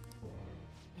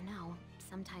 You know,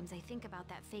 sometimes I think about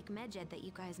that fake medjed that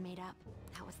you guys made up.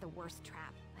 That was the worst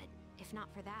trap, but if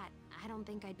not for that, I don't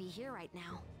think I'd be here right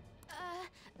now.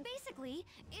 Basically,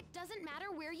 it doesn't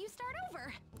matter where you start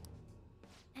over.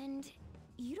 And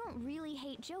you don't really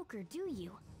hate Joker, do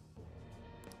you?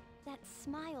 That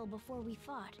smile before we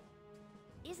fought.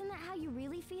 Isn't that how you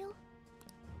really feel?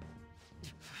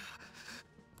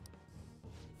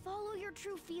 Follow your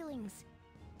true feelings.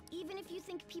 Even if you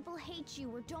think people hate you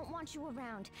or don't want you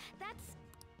around. That's...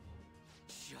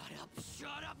 Shut up,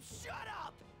 shut up, shut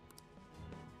up!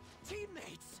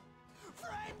 Teammates!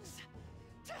 Friends!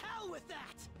 To hell with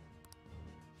that!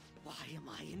 Why am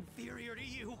I inferior to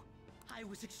you? I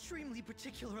was extremely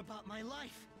particular about my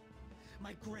life.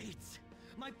 My grades.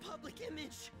 My public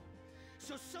image.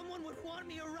 So someone would want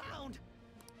me around.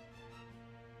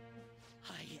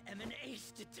 I am an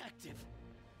ace detective.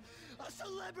 A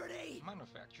celebrity!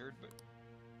 Manufactured, but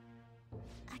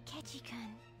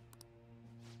Akechi-kun.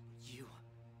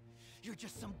 You're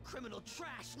just some criminal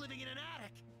trash living in an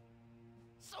attic!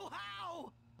 So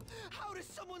how? How does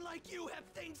someone like you have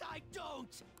things I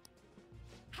don't?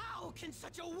 How can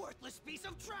such a worthless piece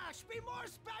of trash be more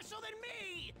special than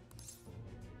me?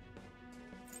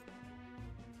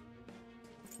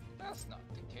 that's not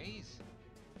the case.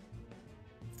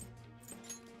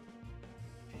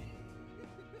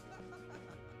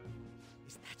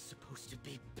 Is that supposed to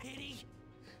be pity?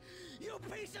 You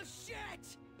piece of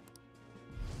shit!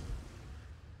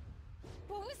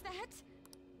 What was that?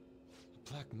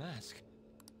 Black mask.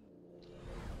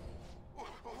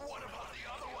 What about the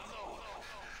other one, though?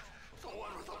 The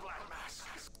one with the black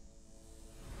mask.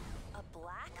 A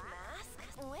black mask?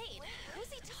 Wait,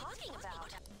 who's he talking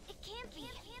about? It can't be.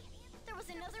 There was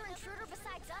another intruder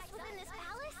besides us within this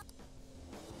palace?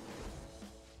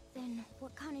 Then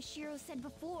what Kaneshiro said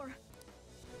before?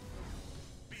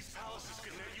 These palaces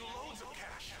can net you loads of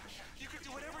cash. You could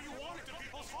do whatever you wanted to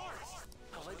people's hearts.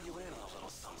 I'll let you in on a little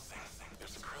something.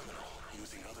 There's a criminal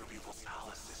using other people's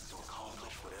palaces to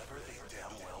accomplish whatever they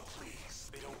damn well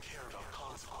please. They don't care about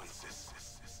consequences.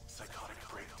 Psychotic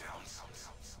breakdowns.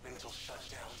 Mental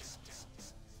shutdowns.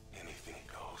 Anything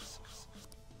goes.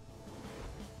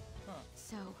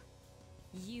 So,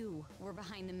 you were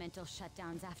behind the mental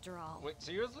shutdowns after all. Wait,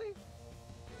 seriously?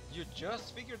 You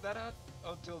just figured that out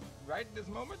until right this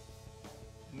moment?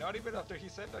 Not even after he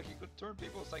said that he could turn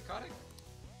people psychotic?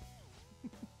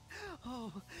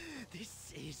 Oh,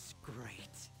 this is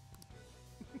great.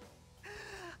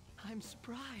 I'm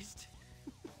surprised.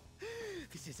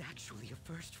 This is actually a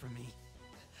first for me.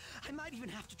 I might even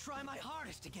have to try my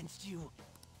hardest against you.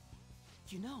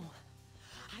 You know,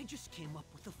 I just came up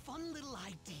with a fun little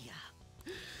idea.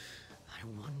 I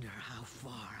wonder how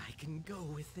far I can go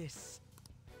with this.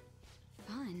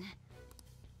 Fun.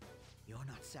 You're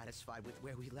not satisfied with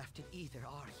where we left it either,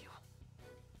 are you?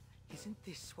 Isn't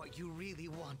this what you really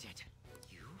wanted?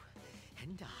 You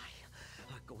and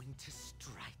I are going to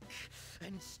strike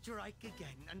and strike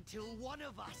again until one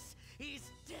of us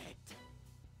is dead.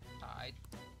 I...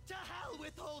 To hell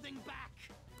with holding back!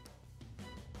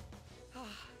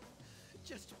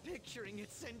 Just picturing it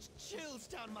sends chills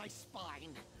down my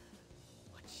spine.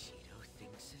 What Shido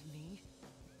thinks of me?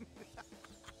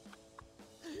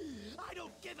 I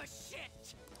don't give a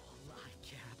shit! All I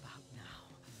care about now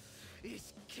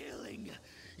is killing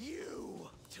you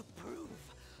to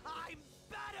prove I'm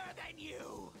better than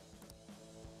you!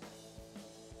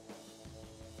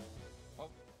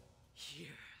 Oh, Here,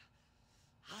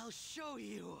 I'll show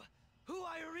you who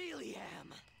I really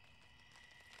am.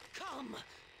 Come,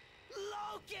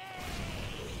 Loki!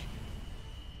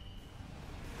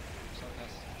 so it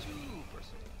has 2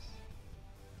 personas.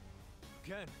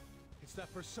 Again, it's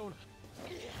that persona.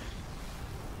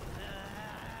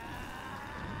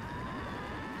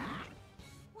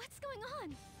 What's going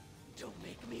on? Don't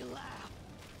make me laugh.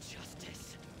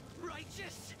 Justice,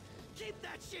 righteous, keep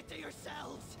that shit to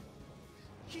yourselves.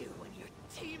 You and your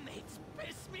teammates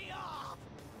piss me off.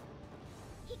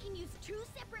 He can use 2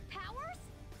 separate powers?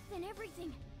 Then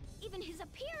everything, even his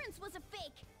appearance was a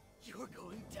fake. You're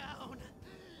going down.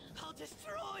 I'll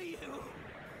destroy you.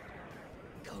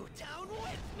 Go down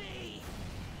with me.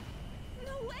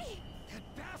 No way! That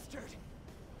bastard!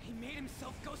 He made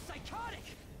himself go psychotic!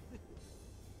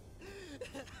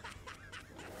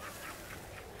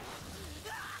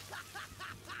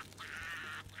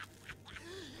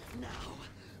 Now,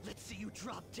 let's see you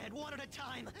drop dead one at a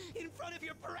time in front of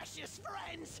your precious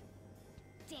friends!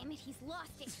 Damn it, he's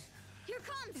lost it. Here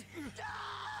comes! Die!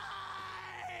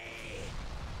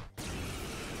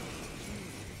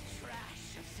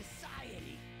 Trash of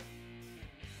society!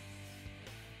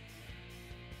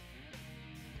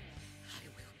 I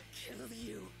will kill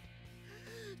you.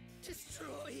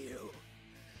 Destroy you.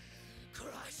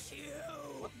 Crush you.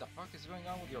 What the fuck is going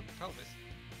on with your pelvis?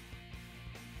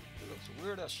 It looks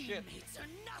weird as shit. Teammates are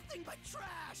nothing but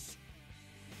trash!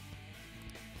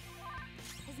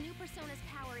 His new persona's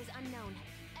power is unknown.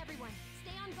 Everyone,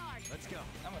 stay on guard. Let's go.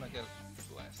 I'm gonna get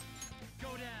blessed.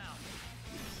 Go down.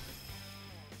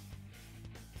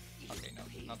 Okay, no,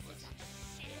 not blessed.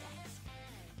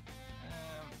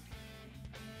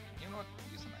 You know what?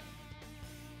 Use a knife.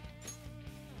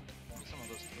 Give me some of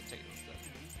those potatoes that.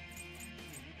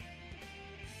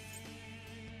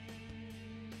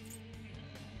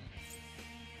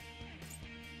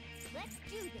 Let's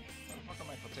do this. Where the fuck are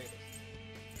my potatoes?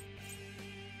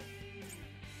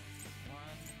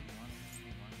 One.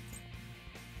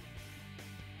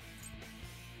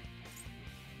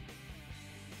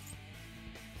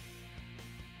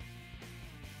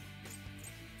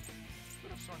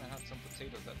 Could have sworn I had some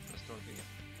potatoes that restored the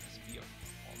SP of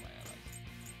all my allies.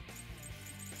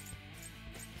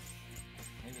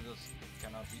 Maybe those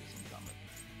cannot be used in combat.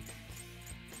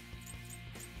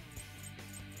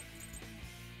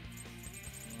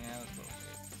 Yeah, that's probably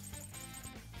it.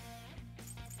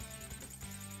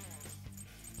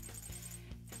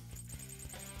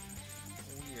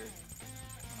 Weird.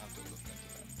 I'll have to look into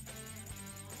that.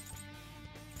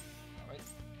 Alright.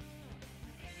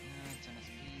 10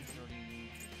 SP, 30,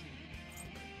 50,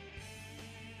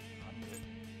 100.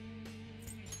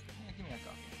 Yeah, give me a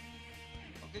coffee.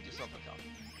 I'll get yourself a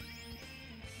coffee.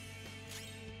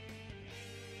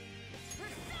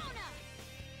 Persona!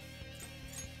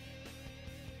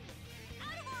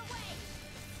 Out of our way!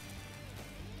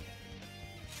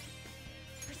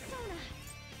 Persona!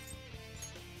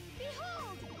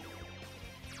 Behold!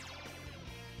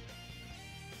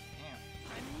 Damn.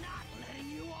 I'm not letting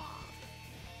you off!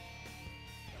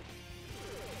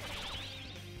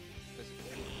 Physical.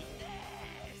 Eat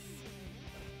this!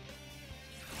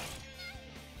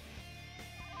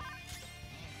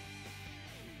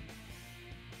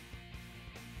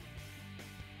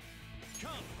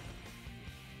 Come.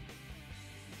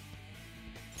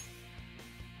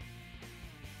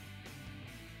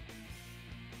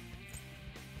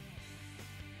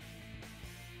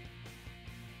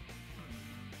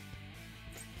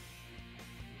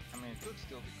 I mean, it could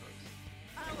still be cursed.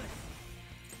 Alice!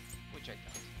 Which I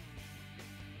can't.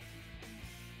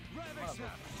 Ravage One of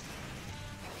them.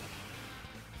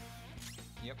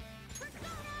 Yep.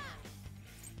 Persona!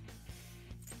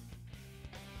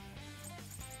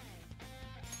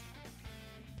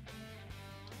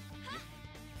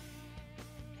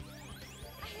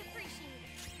 I appreciate it.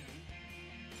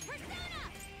 Persona!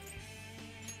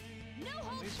 No At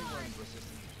holds least you barred! weren't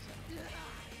resistant to this.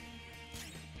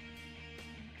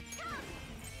 Come!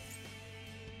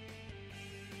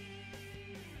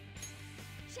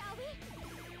 Shall we?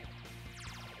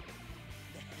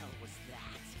 The hell was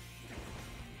that?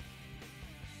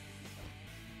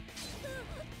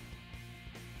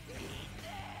 Eat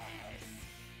this!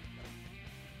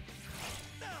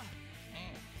 Damn.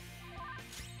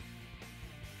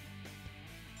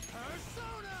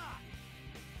 Persona!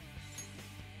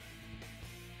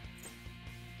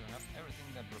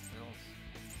 anything that repels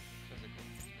physical.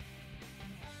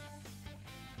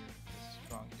 You're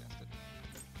strong against it.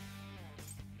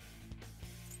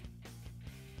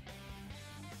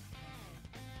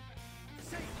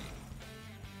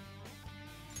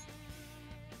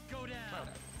 Go down. Try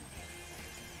that.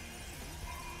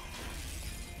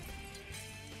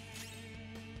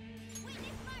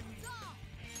 Witness my resolve!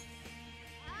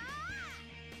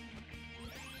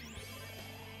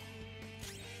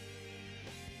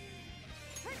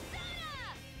 Persona!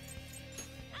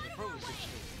 Out of our Probably way!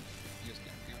 use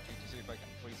can beauty to see if I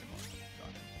can freeze him or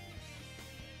shock him.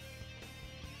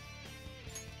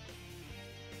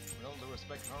 With all due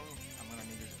respect, Haru, I'm gonna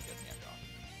need you to get me a gun.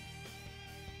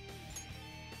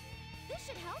 This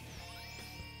should help.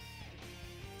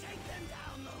 Take them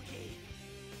down, Loki.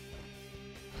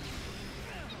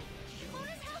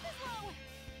 Mona's health is low!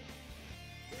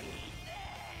 Eat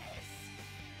this.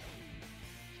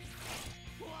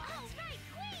 All right,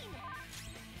 Queen!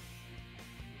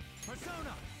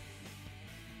 Persona.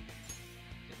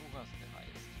 Okay, who has the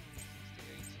highest?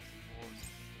 68, 64,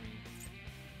 63,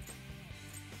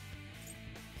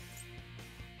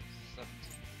 70.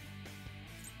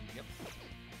 Yep.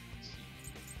 Let's see.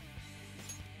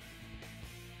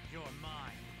 You're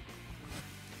mine.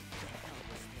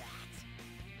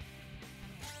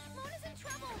 Mona's in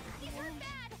trouble! He's hurt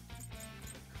bad!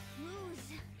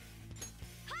 Lose.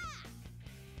 Ha!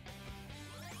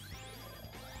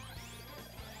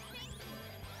 Thank you.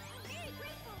 I'm very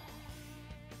grateful.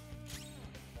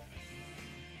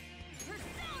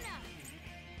 Persona!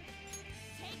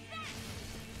 Take that!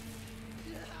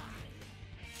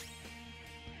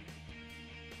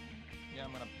 Yeah,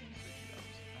 I'm gonna switch it out.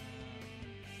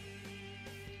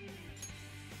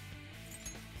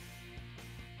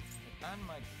 And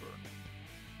might burn.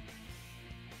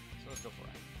 So let's go for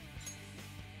it.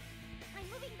 I'm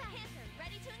moving the Panther,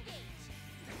 ready to engage.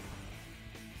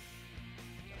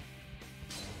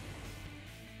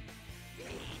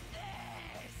 Eat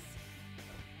this.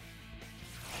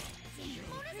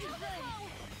 Mona's health is low!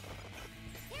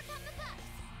 Here come the buffs!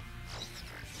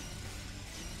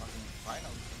 Fucking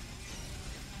finally.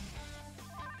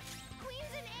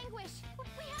 Queen's in anguish!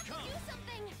 We have to do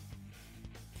something!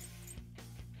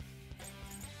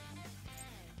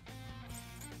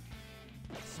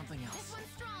 Something This else.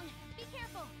 one's strong! Be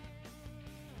careful!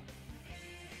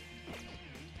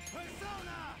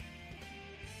 Persona.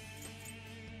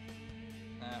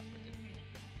 Nah, forget it.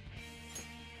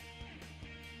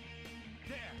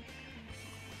 There.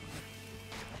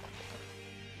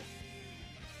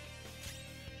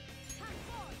 Hot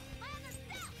forward! Land the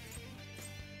south!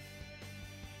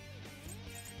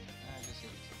 Just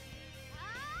heal yourself.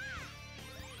 Ah!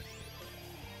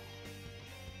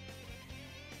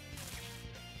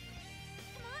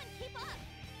 Come on, keep up!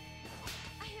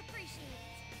 I appreciate it.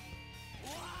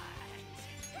 What?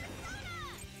 Persona!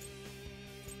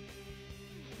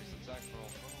 Increase attack for all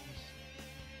foes.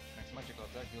 Next magical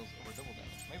attack deals over double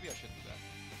damage. Maybe I should do that.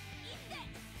 Eat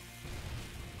this!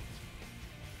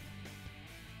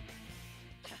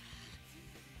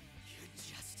 You're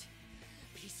just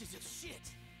pieces of shit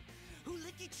who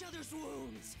lick each other's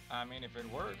wounds. I mean, if it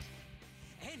works.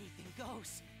 Anything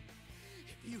goes.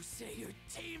 If you say your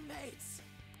teammates,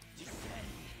 defend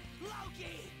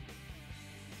Loki.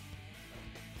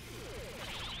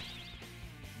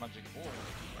 Magic ball.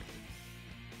 Like,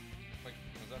 wait,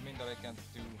 does that mean that I can't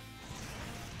do?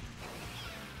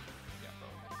 Yeah,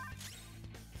 probably.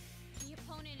 The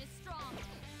opponent is strong.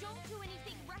 Don't do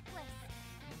anything reckless.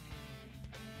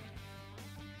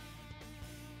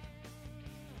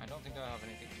 I don't think I have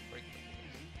anything to break the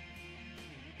rules.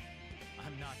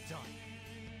 I'm not done.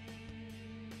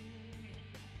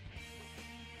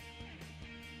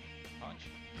 Punch?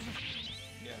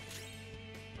 Yeah.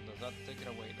 But does that take it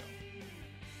away though?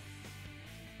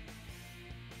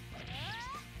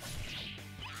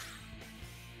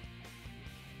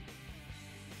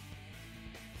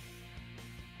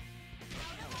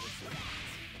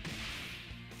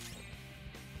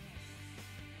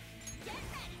 Get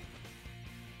ready!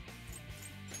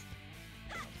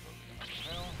 That's probably gonna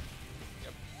fail.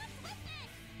 Yep. What's with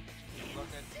this?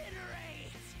 Block it.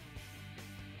 Incinerate!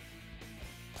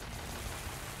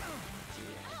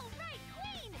 All right,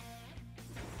 Queen!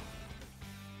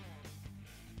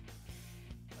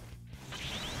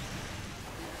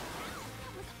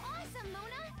 That was awesome,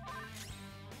 Mona!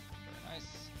 Very nice.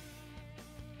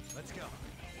 Let's go.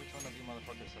 Which one of you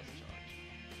motherfuckers has charge?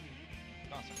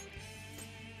 Concentrate.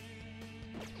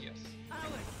 Yes.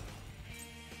 Alex!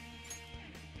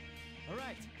 All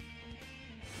right.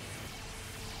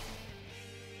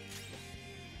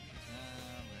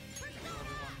 We're gonna kill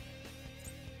everyone.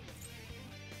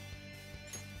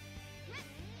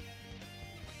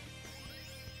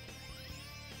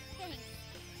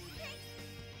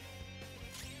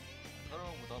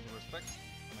 with all due respect,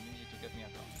 I'm gonna need you to get me a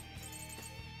gun.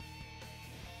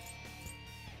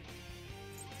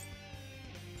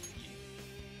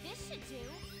 This should do.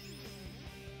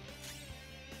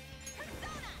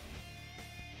 Persona!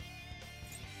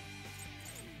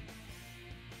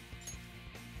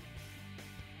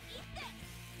 Eat this!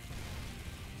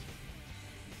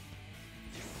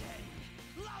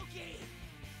 Loki!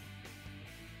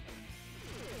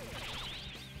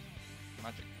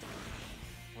 Magic.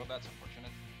 Well, that's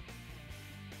unfortunate.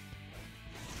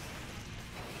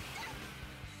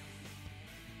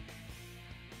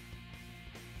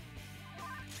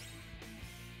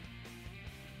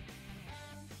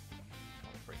 Oh,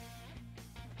 freak.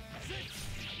 What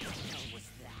the hell was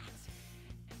that?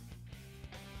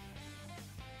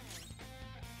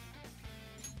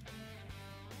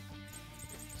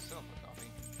 Silver copy.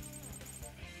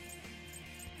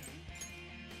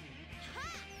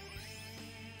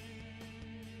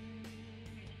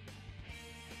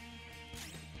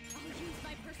 I'll use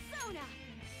my persona!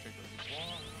 Trigger this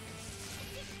wall.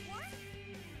 Did it work?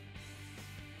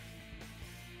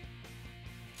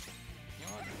 You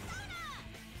know what? Persona!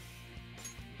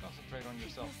 Concentrate on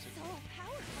yourself It too. feels so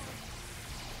powerful.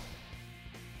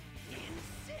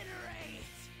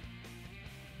 Incinerate!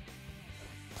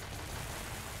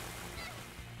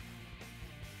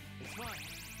 It's fine.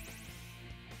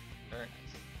 Very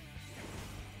nice.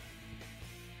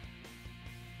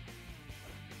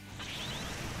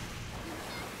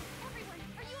 Everyone,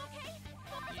 are you okay?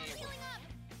 Focus on healing up!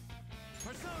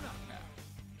 Persona! Now,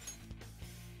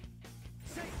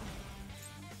 Satan!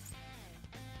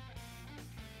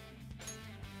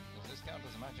 does this count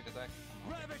as a magic attack?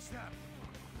 Ravage them!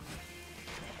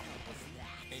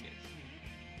 It is.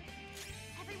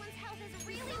 Everyone's health is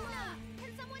really low!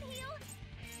 Can someone heal?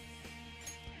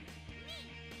 Me!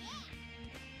 Yeah!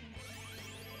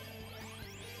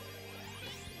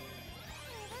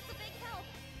 Oh, that's a big help!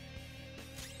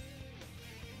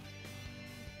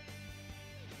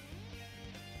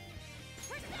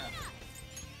 Persona!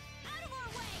 Out of our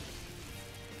way!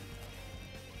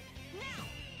 Now!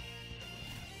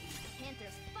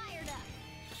 Panther's fired up!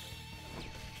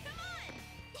 Come on!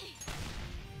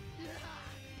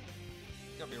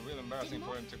 It's gonna be real embarrassing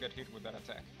for him to get hit with that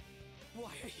attack.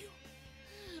 Why are you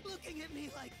looking at me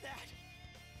like that?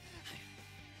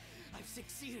 I've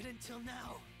succeeded until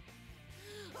now.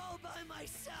 All by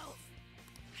myself.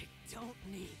 I don't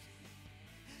need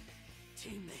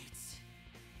teammates.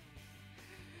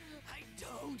 I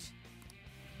don't.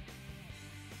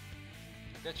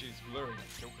 Akechi is blurring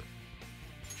at Joker.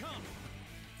 Come,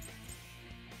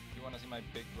 You wanna see my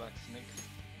big black snake?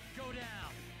 go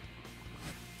down.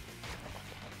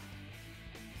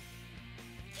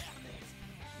 Damn it.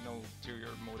 No ulterior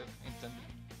motive intended.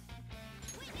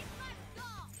 Witness my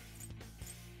skull!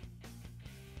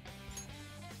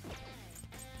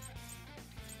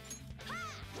 Ha!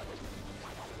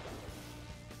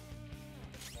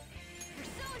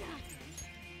 Persona!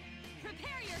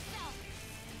 Prepare yourself!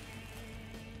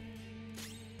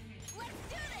 Let's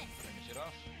do this! Finish it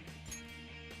off.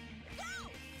 Go!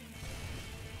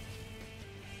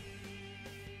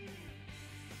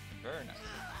 Very nice.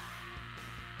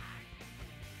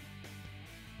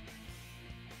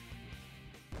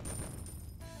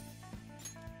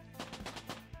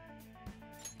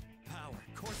 Power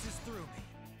courses through me.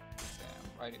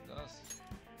 Damn right it does.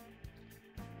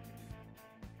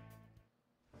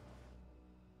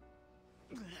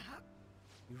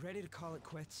 You ready to call it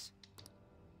quits?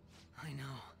 I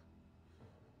know.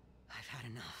 I've had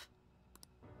enough.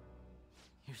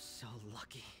 You're so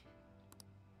lucky.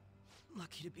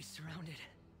 Lucky to be surrounded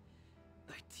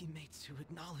by teammates who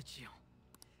acknowledge you.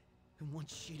 And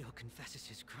once Shido confesses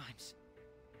his crimes,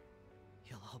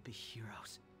 you'll all be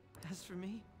heroes. As for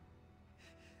me,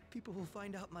 people will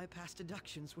find out my past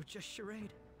deductions were just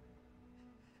charade.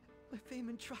 My fame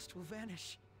and trust will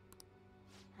vanish.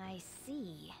 I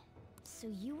see. So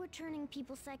you were turning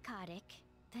people psychotic,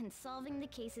 then solving the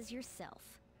cases yourself.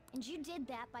 And you did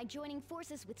that by joining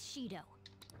forces with Shido.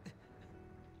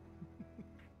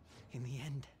 In the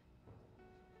end,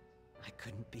 I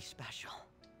couldn't be special.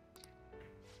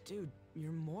 Dude,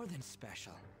 you're more than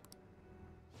special.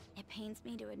 It pains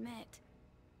me to admit,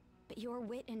 but your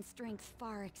wit and strength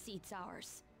far exceeds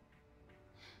ours.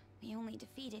 We only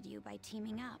defeated you by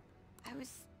teaming up. I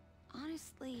was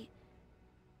honestly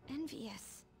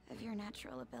envious of your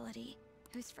natural ability.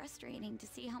 It was frustrating to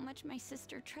see how much my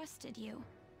sister trusted you.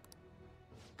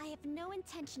 I have no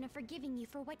intention of forgiving you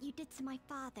for what you did to my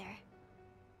father.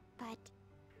 But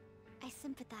I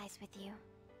sympathize with you.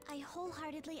 I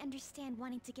wholeheartedly understand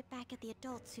wanting to get back at the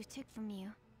adults who took from you.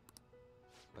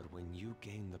 But when you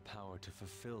gained the power to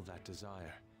fulfill that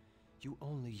desire, you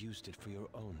only used it for your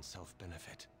own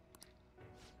self-benefit.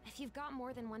 If you've got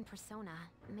more than one persona,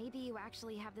 maybe you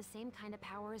actually have the same kind of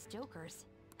power as Joker's,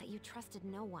 that you trusted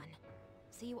no one.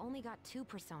 So you only got two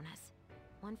personas.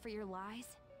 One for your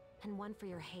lies, and one for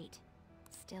your hate.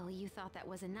 Still, you thought that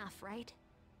was enough, right?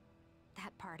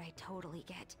 That part I totally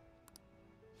get.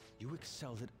 You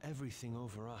excelled at everything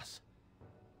over us.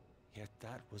 Yet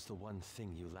that was the one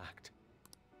thing you lacked.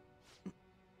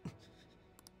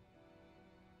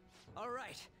 All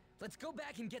right, let's go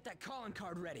back and get that calling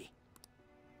card ready.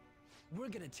 We're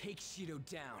gonna take Shido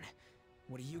down.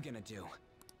 What are you gonna do?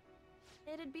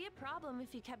 It'd be a problem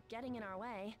if you kept getting in our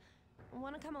way.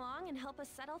 Want to come along and help us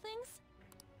settle things?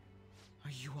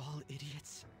 Are you all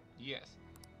idiots? Yes.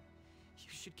 You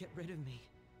should get rid of me.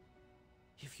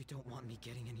 If you don't want me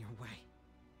getting in your way.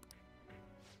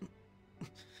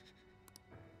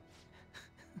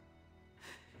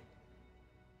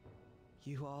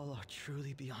 You all are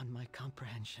truly beyond my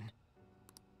comprehension.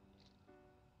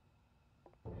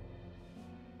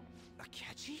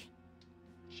 Akechi?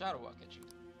 Shadow Akechi.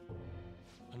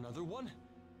 Another one?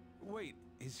 Wait,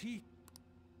 is he...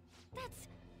 That's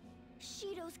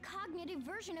Shido's cognitive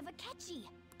version of Akechi.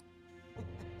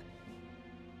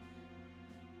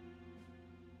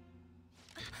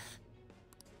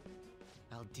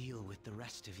 I'll deal with the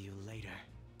rest of you later.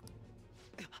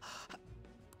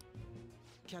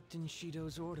 Captain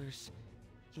Shido's orders.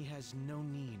 He has no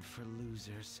need for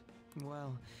losers.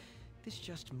 Well, this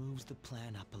just moves the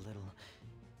plan up a little.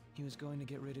 He was going to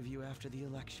get rid of you after the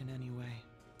election anyway.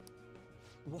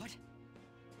 What?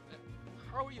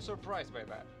 How are you surprised by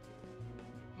that?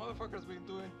 Motherfucker's been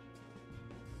doing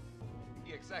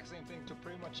the exact same thing to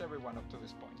pretty much everyone up to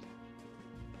this point.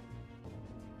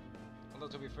 Although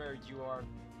to be fair, you are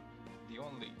the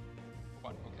only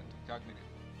one who can do cognitive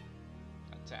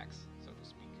attacks, so to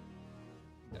speak,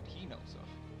 that he knows of.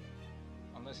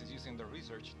 Unless he's using the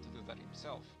research to do that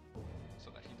himself, so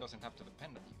that he doesn't have to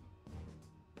depend on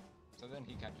you. So then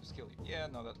he can't just kill you. Yeah,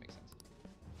 no, that makes sense.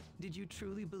 Did you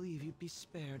truly believe you'd be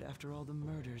spared after all the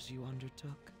murders you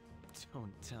undertook?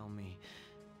 Don't tell me.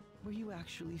 Were you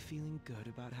actually feeling good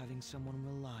about having someone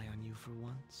rely on you for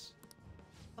once?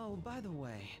 Oh, by the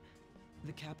way,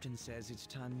 the captain says it's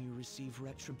time you receive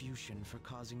retribution for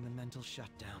causing the mental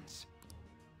shutdowns.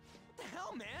 What the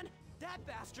hell, man? That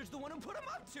bastard's the one who put him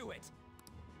up to it!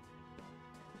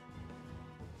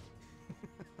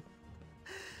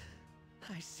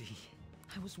 I see.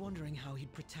 I was wondering how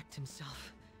he'd protect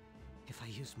himself. If I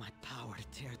used my power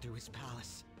to tear through his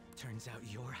palace, turns out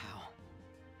you're how.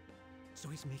 So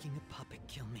he's making a puppet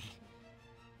kill me.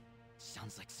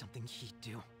 Sounds like something he'd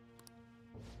do.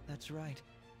 That's right.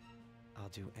 I'll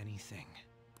do anything.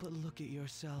 But look at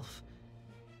yourself.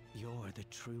 You're the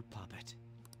true puppet.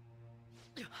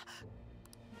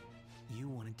 You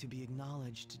wanted to be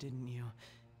acknowledged, didn't you?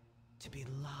 To be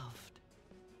loved.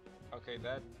 Okay,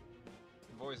 that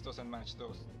voice doesn't match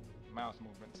those mouth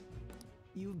movements.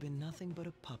 You've been nothing but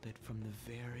a puppet from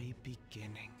the very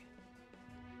beginning.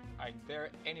 I dare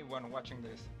anyone watching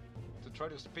this to try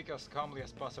to speak as calmly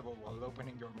as possible while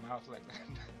opening your mouth like that.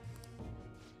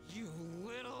 You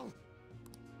little...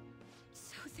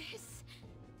 So this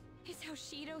is how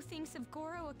Shido thinks of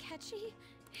Goro Akechi?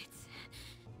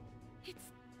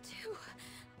 It's too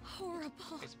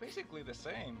horrible. It's basically the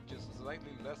same, just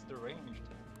slightly less deranged.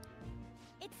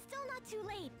 It's still not too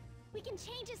late. We can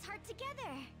change his heart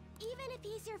together. Even if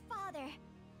he's your father.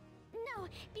 No,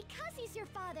 because he's your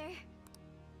father.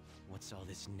 What's all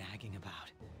this nagging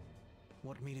about?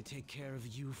 Want me to take care of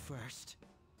you first?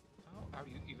 How are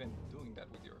you even doing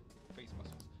that with your face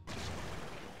muscles?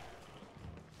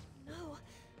 No,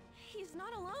 he's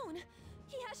not alone.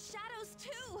 He has shadows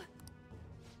too.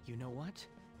 You know what?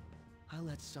 I'll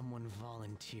let someone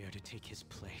volunteer to take his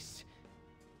place.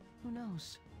 Who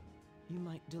knows? You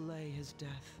might delay his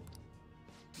death.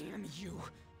 Damn you!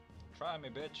 Try me,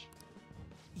 bitch.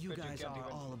 You Bet you guys can't are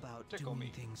even all about tickle doing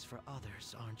me. things for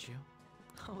others, aren't you?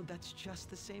 Oh, that's just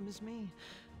the same as me.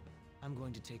 I'm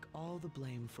going to take all the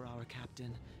blame for our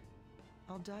captain.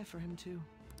 I'll die for him too.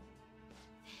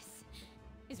 This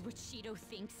is what Shido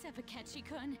thinks of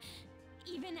Akechi-kun,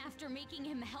 even after making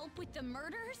him help with the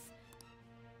murders?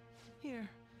 Here,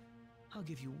 I'll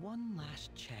give you one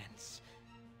last chance.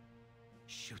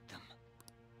 Shoot them.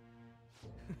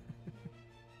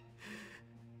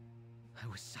 I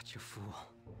was such a fool.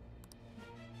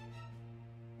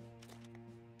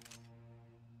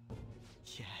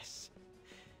 Yes.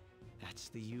 That's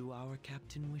the you our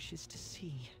captain wishes to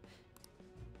see.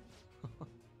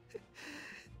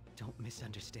 Don't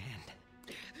misunderstand.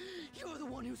 You're the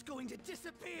one who's going to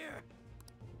disappear!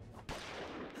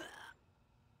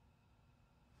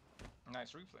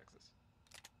 Nice reflexes.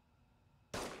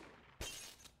 The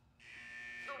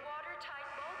watertight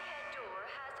bulkhead door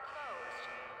has closed.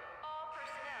 All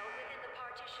personnel within the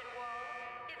partition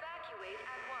wall, evacuate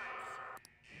at once.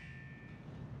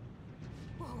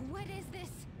 Whoa, what is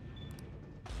this?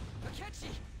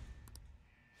 Akechi!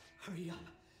 Hurry up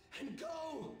and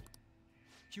go!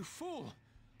 You fool!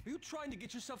 Are you trying to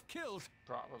get yourself killed?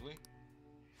 Probably.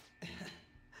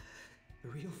 The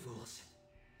real fools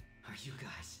are you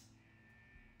guys.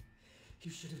 You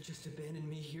should have just abandoned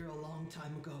me here a long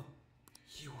time ago.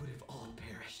 You would have all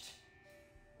perished.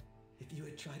 If you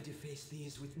had tried to face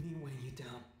these with me weighing you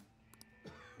down.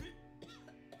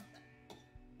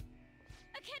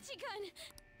 Akechi-kun!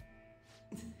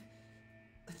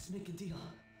 Let's make a deal,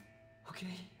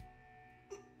 okay?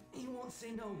 You won't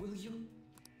say no, will you?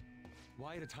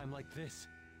 Why at a time like this?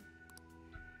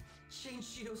 Change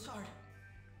Shido's heart.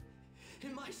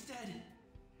 In my stead.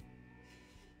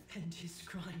 End his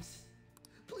crimes.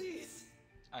 Please!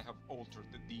 I have altered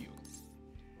the deal.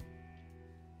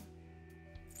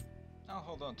 I'll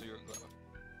hold on to your glove.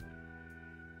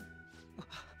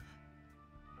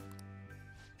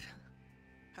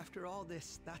 After all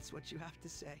this, that's what you have to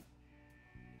say.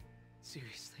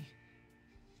 Seriously,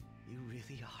 you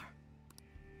really are.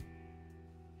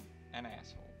 An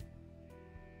asshole.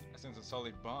 I sense a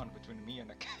solid bond between me and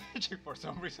Akechi for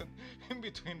some reason in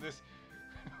between this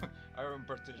iron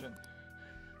partition.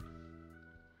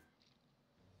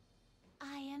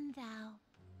 I am thou,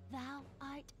 thou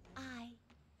art I.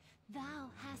 Thou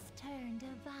hast turned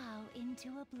a vow into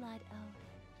a blood oath.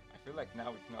 I feel like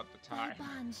now is not the Thy time.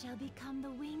 bond shall become the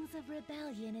wings of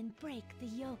rebellion and break the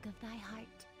yoke of thy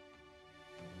heart.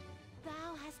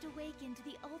 Thou hast awakened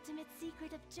the ultimate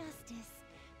secret of justice,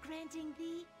 granting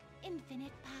thee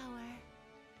infinite power.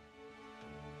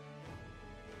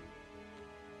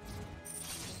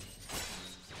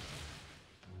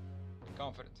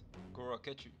 Confident. Guru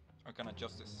Akechi, Arcana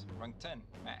Justice, rank 10,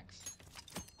 max.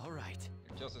 Alright.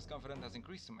 Your Justice Confident has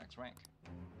increased to max rank.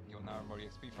 You will now earn more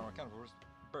EXP from Arcana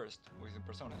Burst within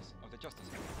personas of the Justice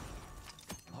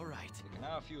Arcana. Alright. You can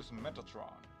now fuse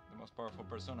Metatron, the most powerful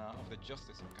persona of the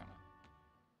Justice Arcana.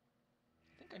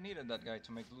 I think I needed that guy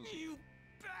to make Lucy. You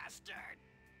bastard!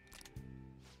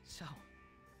 So,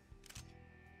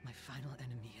 my final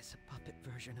enemy is a puppet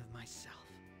version of myself.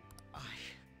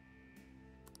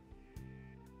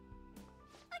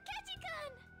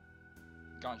 Akechi-kun!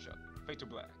 Gunshot, fade to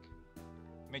black.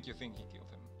 Make you think he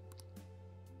killed him.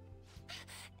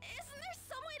 Isn't there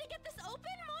some way to get this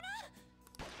open, Mona?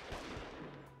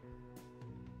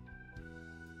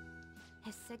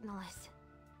 His signal is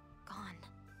gone.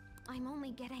 I'm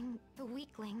only getting the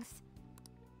weaklings.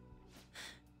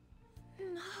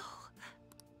 No.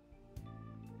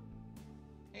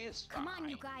 It's Come on, fine.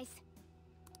 you guys.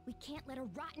 We can't let a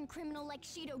rotten criminal like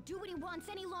Shido do what he wants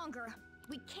any longer.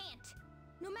 We can't.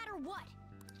 No matter what.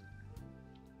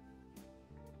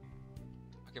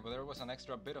 Okay, but there was an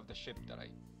extra bit of the ship that I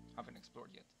haven't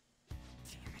explored yet.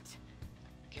 Damn it.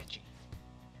 Akechi,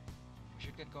 we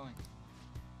should get going.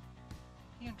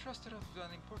 He entrusted us with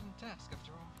an important task,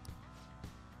 after all.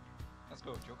 Let's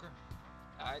go, Joker.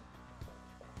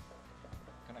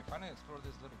 Can I finally explore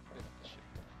this little bit of the ship?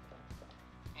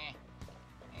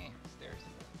 Stairs.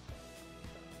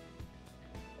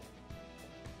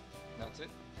 That's it?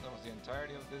 That was the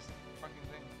entirety of this fucking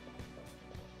thing?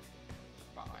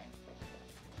 Fine.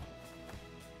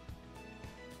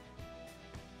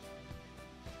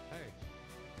 Hey.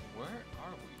 Where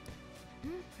are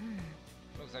we?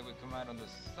 Looks like we come out on the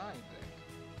side deck.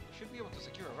 We should be able to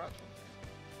secure a route from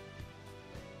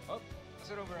there. Oh, let's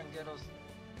head over and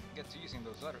get to using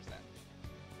those ladders then.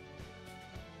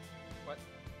 What?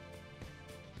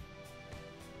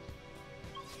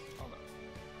 Hold on.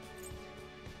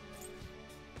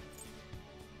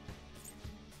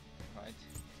 Right.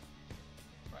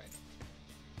 Right.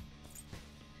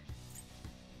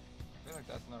 I feel like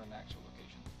that's not an actual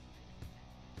location.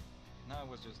 No, it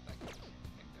was just like a thing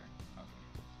there. Okay.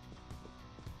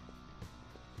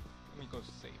 Let me go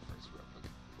save first real quick.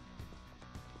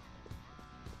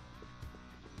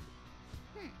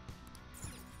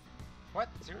 What?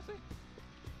 Seriously?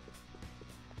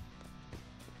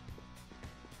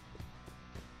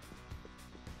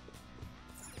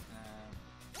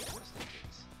 Just in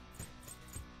case.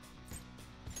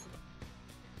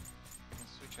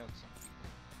 Let's switch out some people.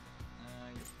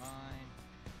 You're fine.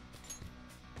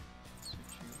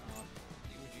 Switch you out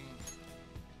for Eugene.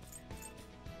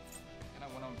 And I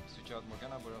want to switch out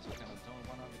Morgana, but also kind of don't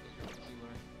want to because you're a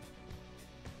healer.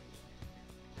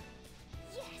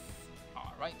 Yes!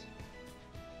 Alright.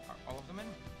 Are all of them in?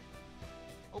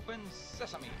 Open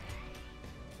sesame!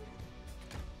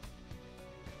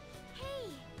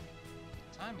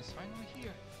 time is finally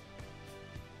here.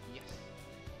 Yes.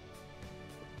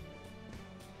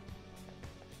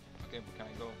 Okay, but can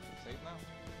I go save now?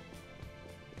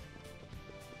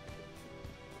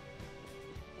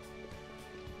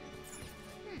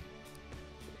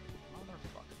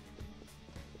 Motherfucker.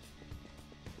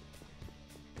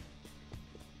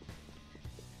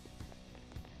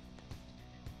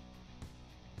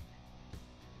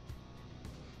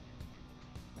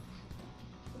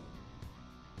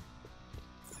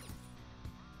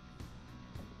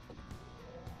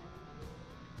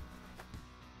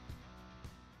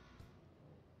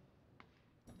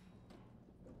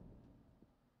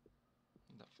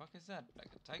 The fuck is that? Like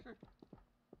a tiger?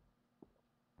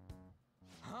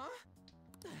 Huh?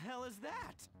 The hell is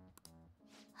that?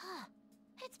 Huh.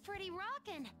 It's pretty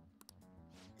rockin'.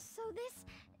 So this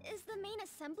is the main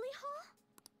assembly hall?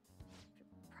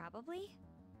 Probably.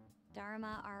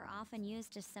 Dharma are often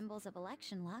used as symbols of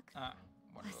election luck. Ah,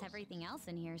 one of Plus those everything things. else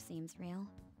in here seems real.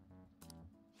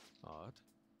 Odd.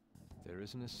 There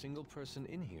isn't a single person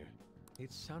in here.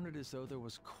 It sounded as though there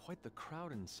was quite the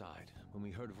crowd inside when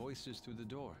we heard voices through the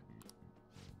door.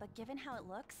 But given how it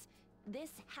looks,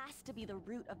 this has to be the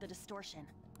root of the distortion.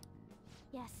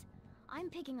 Yes, I'm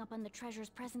picking up on the treasure's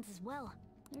presence as well.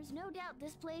 There's no doubt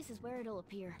this place is where it'll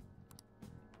appear.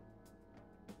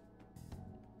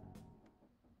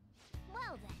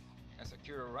 Well then. A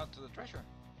secure route to the treasure.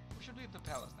 We should leave the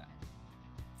palace now.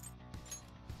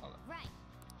 Hold up. Right.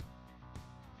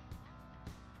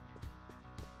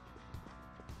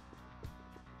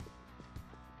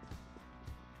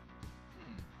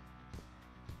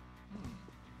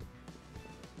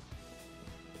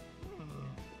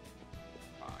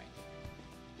 Fine.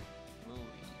 We'll leave.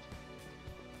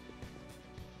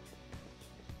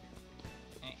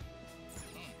 Eh.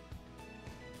 Eh.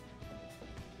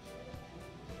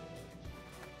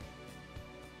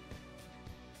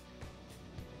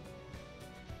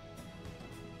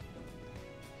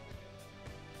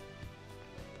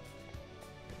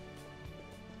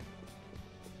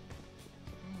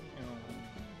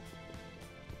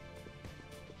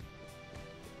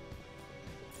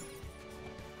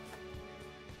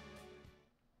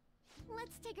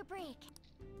 Let's take a break.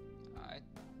 Alright.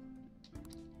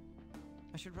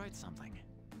 I should write something.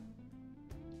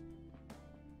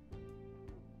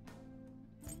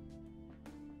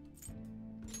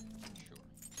 Sure.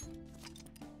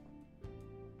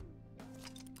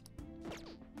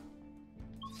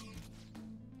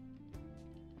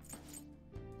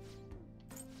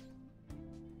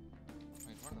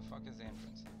 Wait, where the fuck is the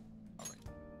entrance? Alright.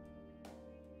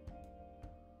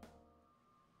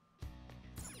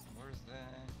 Where's the...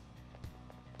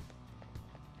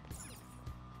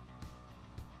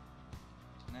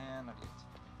 Nah, not yet.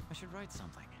 I should write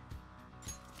something.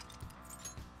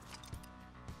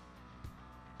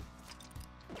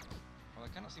 Well, I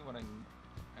kind of see what I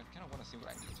kind of want to see what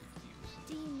I need to fuse.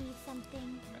 Do you need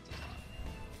something? Metatron.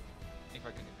 If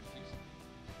I can even fuse it.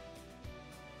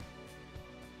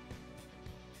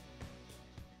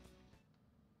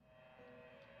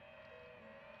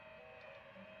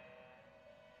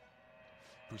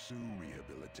 Pursue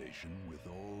rehabilitation with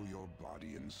all your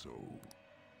body and soul.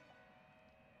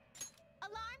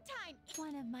 Alarm time!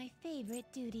 One of my favorite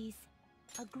duties.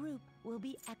 A group will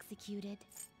be executed.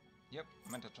 Yep,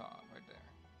 Metatron right there.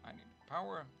 I need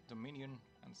power, dominion,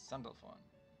 and Sandalphon.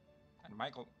 And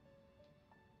Michael.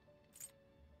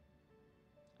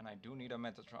 And I do need a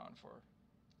Metatron for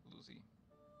Lucy.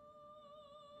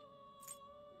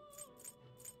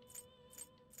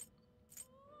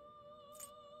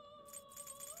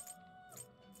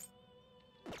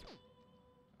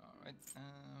 Alright,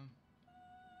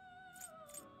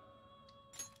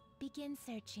 Begin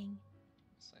searching.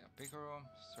 say a Picaro,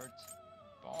 search,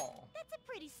 ball. That's a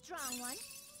pretty strong one.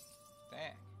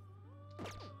 Dang.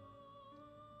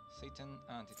 Satan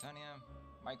and Titania,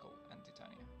 Michael and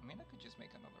Titania. I mean, I could just make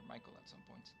another Michael at some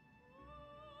point.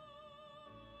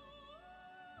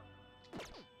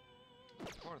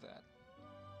 Before that,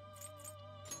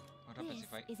 what happens This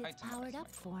if I is its itemize powered up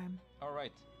Michael? form.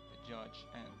 Alright, the judge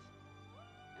and...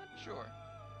 Yeah, sure.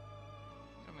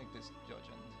 I'm gonna make this judge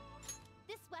and...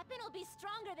 This weapon will be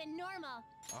stronger than normal.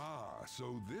 Ah,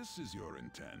 so this is your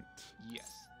intent. Yes.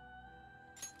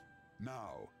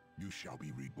 Now, you shall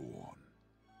be reborn.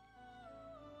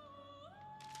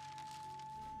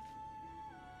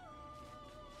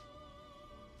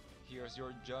 Here's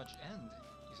your judge end.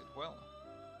 Use it well.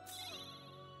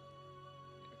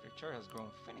 Your chair has grown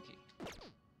finicky.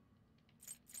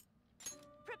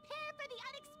 Prepare for the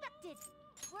unexpected.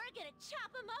 We're gonna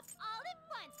chop them up all at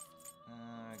once.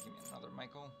 Give me another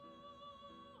Michael.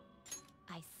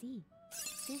 I see.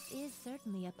 This is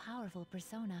certainly a powerful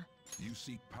persona. You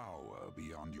seek power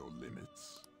beyond your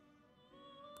limits.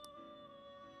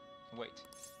 Wait.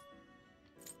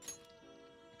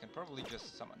 I can probably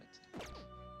just summon it.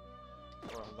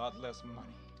 For a lot less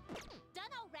money.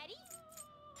 Done already?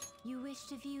 You wish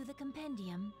to view the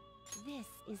compendium? This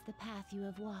is the path you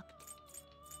have walked.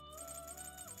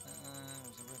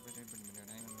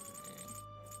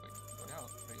 Wait, do I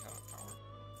already have a power?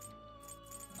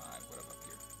 Nah, I put it up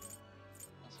here.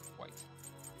 That's white.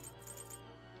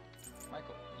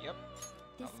 Michael, yep.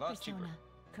 This A lot persona, cheaper.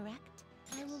 correct?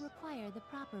 I will require the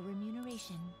proper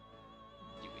remuneration.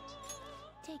 Do it.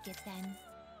 Take it then.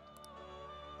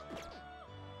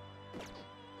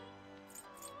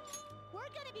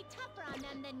 We're gonna be tougher on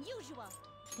them than usual.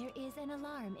 There is an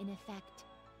alarm in effect.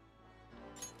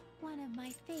 One of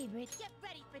my favorite. Get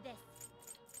ready for this.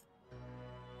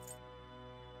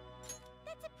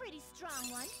 That's a pretty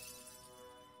strong one.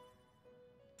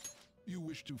 You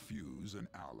wish to fuse an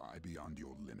ally beyond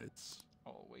your limits?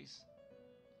 Always.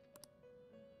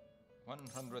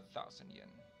 100,000 yen.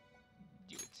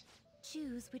 Do it.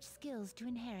 Choose which skills to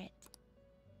inherit.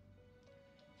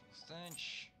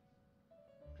 Stench.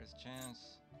 Increase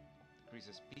chance.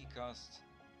 Decreases P cost.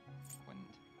 Wind.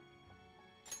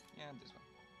 Yeah, this one.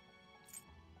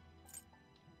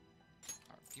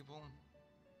 Our people.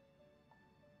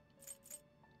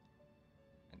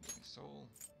 Enduring soul.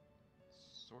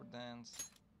 Sword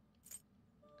dance.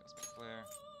 Cosmic flare.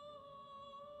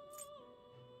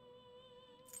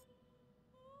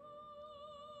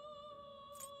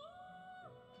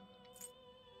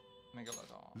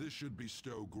 Megalodon. This should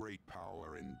bestow great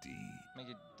power indeed.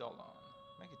 Megalodon.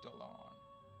 Megalodon.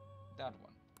 That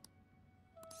one.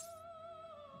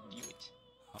 Do it.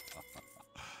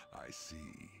 I see.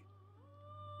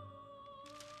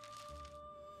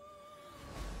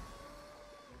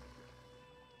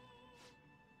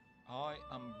 I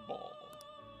am Ball.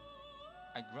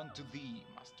 I grant to thee,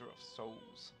 Master of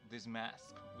Souls, this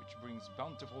mask which brings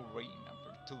bountiful rain and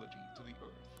fertility to the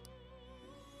earth.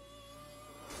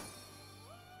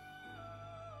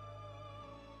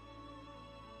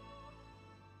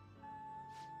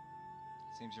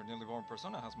 Seems your newly born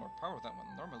persona has more power than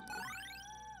one normally would.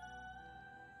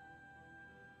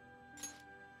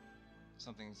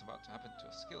 Something is about to happen to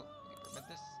a skill. Will you permit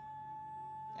this?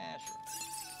 Yeah, sure.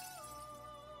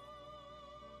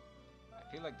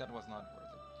 I feel like that was not worth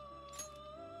it.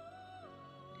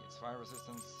 Negates fire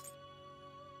resistance.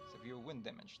 Severe wind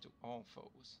damage to all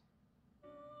foes.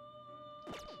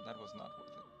 That was not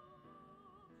worth it.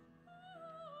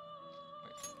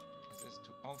 Wait, is this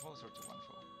to all foes or to one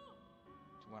foe?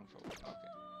 One foe.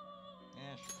 Okay.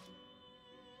 Yeah, sure.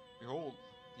 Behold,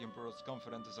 the Emperor's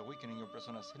confidence is awakening your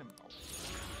persona's hidden power.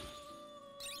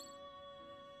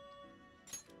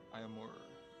 I am Murr.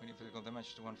 When you physical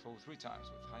damage to one foe 3 times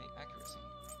with high accuracy.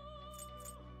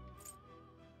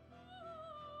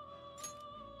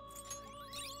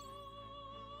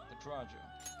 The Trajo.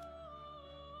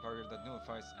 Barrier that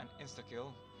nullifies an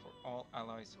insta-kill for all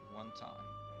allies 1 time.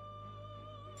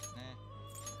 Nah.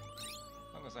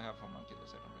 As long as I have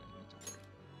homunculus, I don't really need to worry.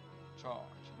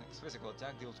 Charge. Next physical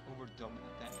attack deals over double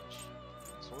the damage.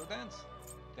 Sword dance?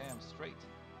 Damn straight.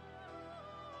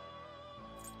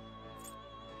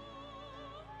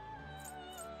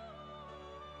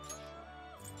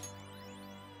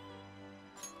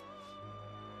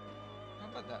 How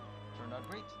about that? Turned out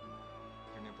great.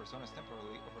 Your new persona is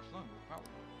temporarily overflowing with power.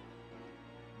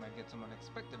 You might get some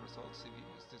unexpected results if you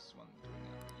use this one during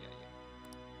a... yeah.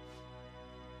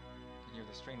 Hear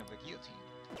the strain of the guillotine.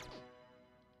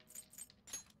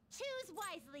 Choose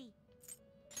wisely.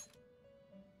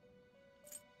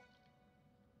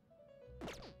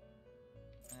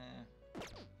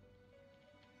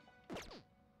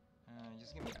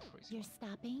 Just give me a crazy You're one.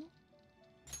 stopping?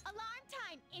 Alarm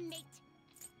time, inmate.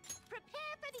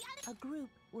 Prepare for the A group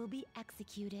will be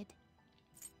executed.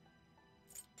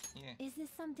 Yeah. Is this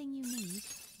something you need?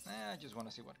 I just want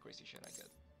to see what crazy shit I get.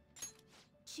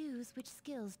 Choose which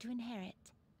skills to inherit.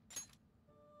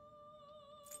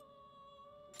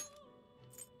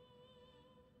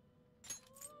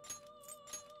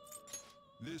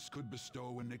 This could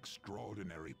bestow an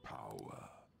extraordinary power.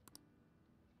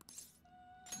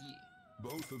 Yeah.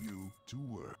 Both of you to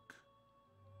work.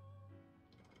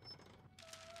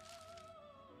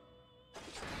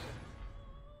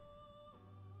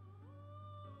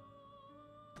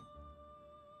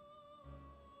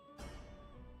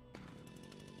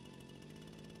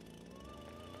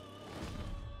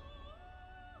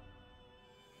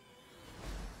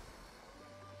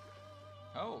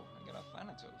 Oh, I got a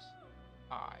Thanatos.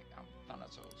 I am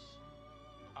Thanatos.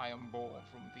 I I am born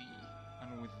from thee,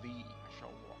 and with thee I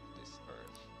shall walk this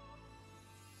earth.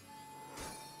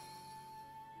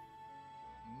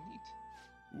 Neat.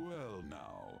 Well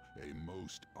now, a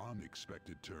most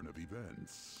unexpected turn of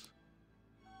events.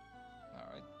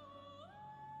 Alright.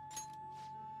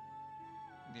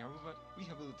 The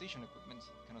rehabilitation equipment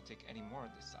cannot take any more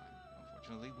at this time.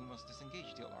 Unfortunately, we must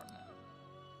disengage the alarm now.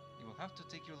 You will have to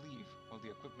take your leave while the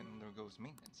equipment undergoes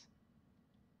maintenance.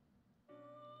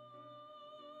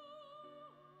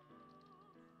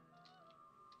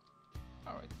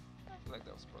 Alright, I feel like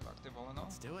that was productive all in all.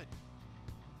 Let's do it.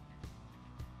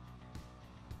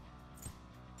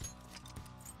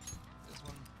 This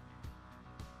one.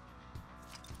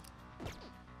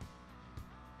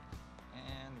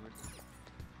 And we're good.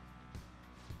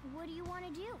 What do you want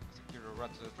to do? Secure a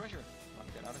route to the treasure. Want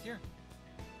to get out of here?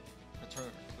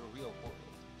 Return to the real world.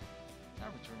 Now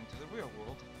returning to the real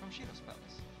world from Shido's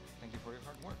palace. Thank you for your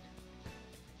hard work.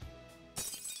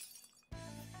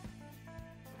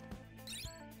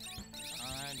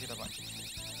 I did a bunch.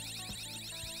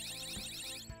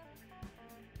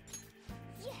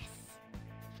 Yes!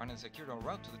 Finally secured our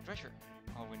route to the treasure.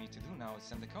 All we need to do now is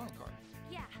send the calling card.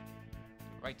 Yeah.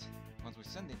 Right. Once we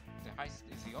send it, the heist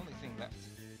is the only thing left.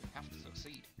 We have to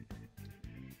succeed.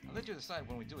 I'll let you decide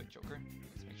when we do it, Joker.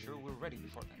 Let's make sure we're ready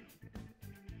before then.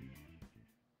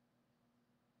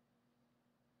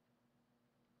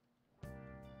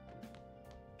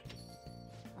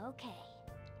 Okay.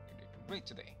 You did great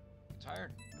today. You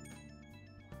tired?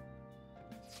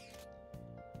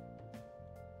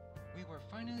 We were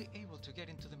finally able to get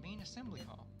into the main assembly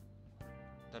hall.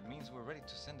 That means we're ready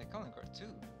to send the calling card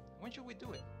too. When should we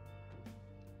do it?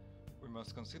 We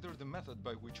must consider the method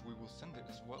by which we will send it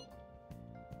as well.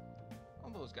 All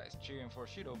those guys cheering for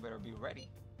Shido better be ready.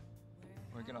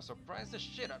 We're gonna surprise the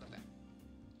shit out of them.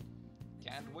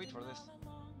 Can't wait for this.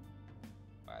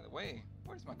 By the way,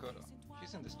 where's Makoto?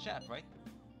 She's in this chat, right?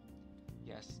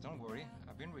 Yes, don't worry,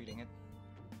 I've been reading it.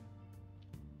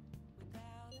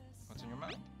 What's on your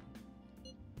mind?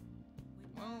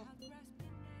 Well,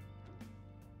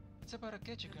 it's about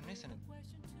Akechi-kun, isn't it?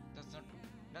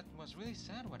 That was really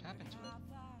sad what happened to him.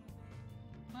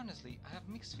 Honestly, I have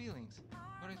mixed feelings,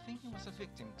 but I think he was a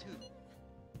victim too.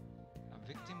 A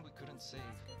victim we couldn't save.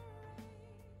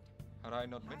 Had I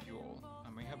not met you all, I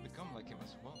may have become like him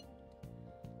as well.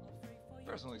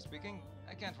 Personally speaking,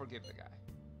 I can't forgive the guy.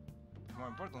 But more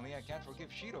importantly, I can't forgive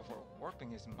Shido for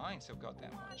warping his mind so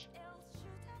goddamn much.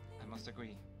 I must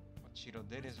agree, what Shido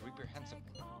did is reprehensible.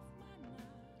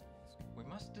 We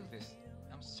must do this.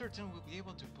 I'm certain we'll be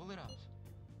able to pull it off.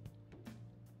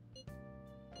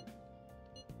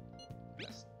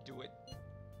 Let's do it.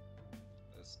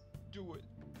 Let's do it.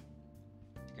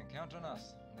 You can count on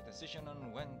us. The decision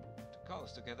on when to call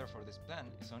us together for this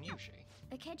plan is on you, Shay.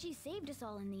 Akechi saved us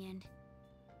all in the end.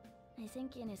 I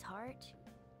think in his heart,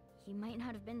 he might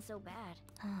not have been so bad.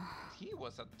 He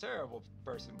was a terrible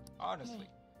person, honestly. Hey,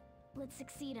 let's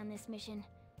succeed on this mission,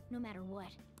 no matter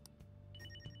what.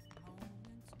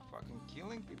 Fucking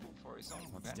killing people for his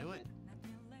own Let's benefit. do it.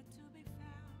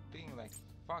 Being like,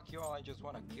 fuck y'all, I just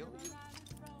wanna kill you.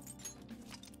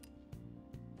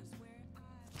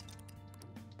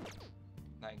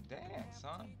 Like, dang,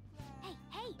 son. Hey,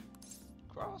 hey!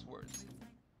 Crosswords.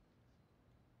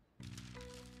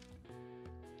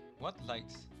 What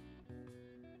lights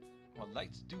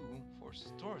do for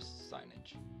store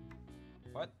signage?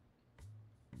 What?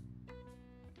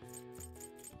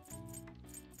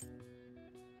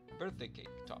 Birthday cake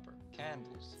topper.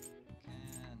 Candles.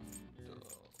 Candle.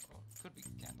 Could be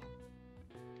candle.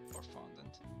 Or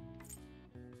fondant.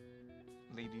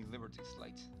 Lady Liberty's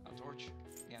light. A torch.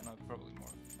 Yeah, no, probably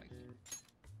more likely.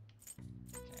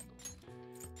 Candle.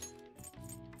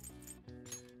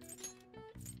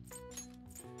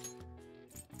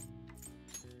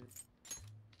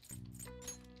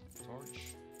 Torch.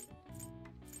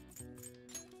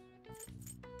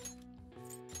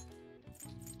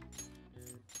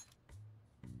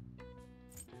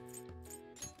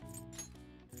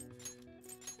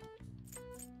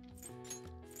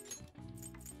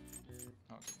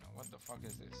 Okay, now what the fuck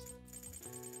is this?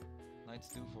 Lights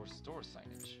do for store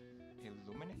signage.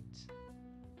 Illuminate?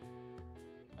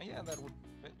 Oh yeah, that would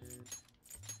fit.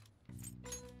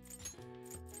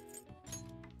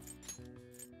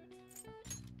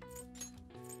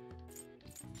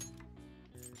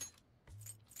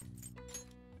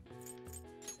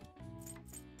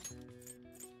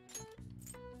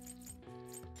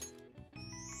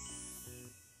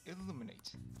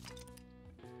 Illuminate.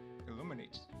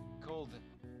 Illuminate. Called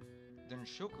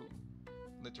Denshoku.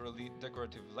 Literally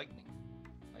decorative lightning.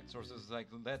 Lights Sources like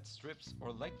LED strips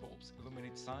or light bulbs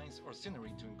illuminate signs or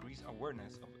scenery to increase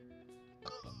awareness of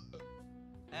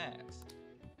ads.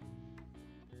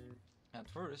 At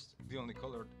first, the only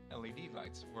colored LED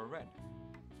lights were red.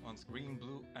 Once green,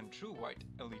 blue, and true white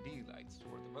LED lights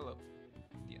were developed,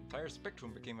 the entire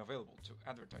spectrum became available to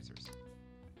advertisers.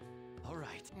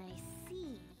 Alright. I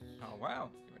see. Oh wow,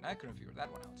 even I couldn't figure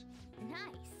that one out.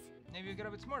 Nice. Maybe you get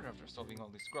a bit smarter after solving all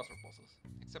these crossword puzzles.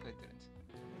 Except I didn't.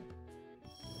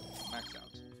 Max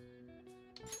out.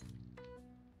 Okay.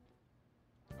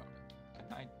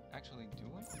 Can I actually do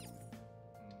it?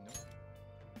 Nope.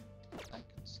 I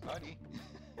can study.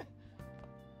 Maybe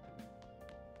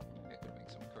I could make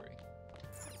some curry.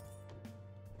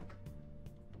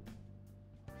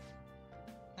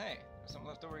 Hey, there's some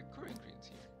leftover curry ingredients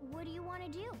here. What do you want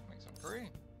to do? Make some curry?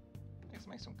 Let's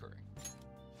make some curry.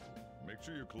 Make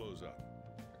sure you close up.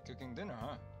 You're cooking dinner,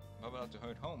 huh? I'm about to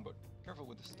head home, but careful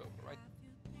with the stove, alright?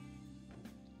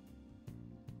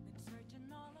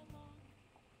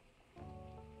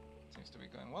 Seems to be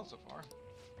going well so far.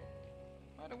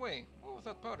 By the way, what was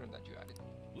that powder that you added?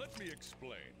 Let me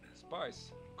explain.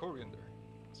 Spice, coriander.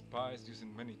 Spice used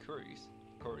in many curries,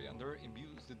 coriander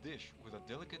imbues the dish with a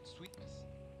delicate sweetness.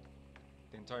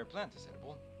 The entire plant is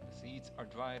edible. The seeds are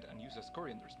dried and used as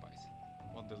coriander spice,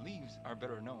 while the leaves are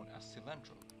better known as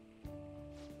cilantro.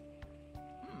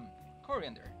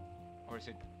 Coriander. Or is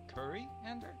it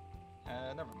curry-ander?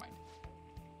 Never mind.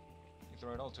 You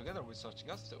throw it all together with such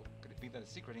gusto. Could it be that the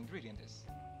secret ingredient is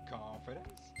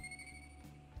confidence?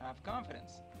 Have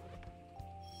confidence.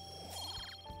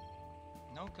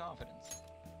 No confidence.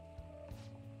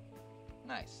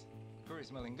 Nice. Curry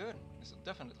smelling good. This will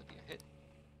definitely be a hit.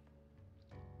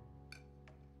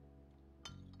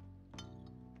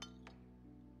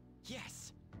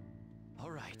 Yes!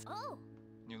 Alright. Oh!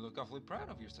 You look awfully proud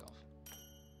of yourself.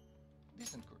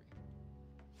 Decent curry.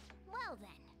 Well then.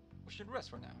 We should rest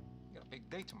for now. You got a big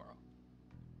day tomorrow.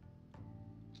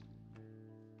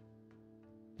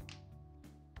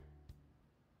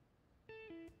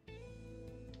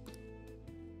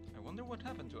 I wonder what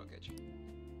happened to Akechi.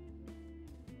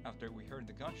 After we heard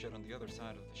the gunshot on the other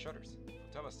side of the shutters,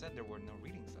 Futaba said there were no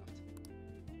readings left.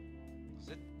 Does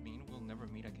it mean we'll never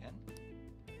meet again?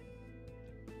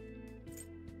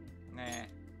 Nah.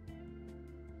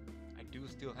 I do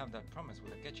still have that promise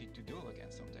with Akechi to duel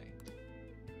again someday.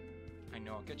 I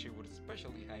know Akechi would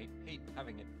especially hate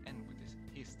having it end with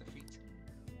his defeat.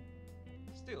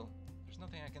 Still, there's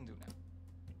nothing I can do now.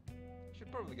 I should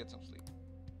probably get some sleep.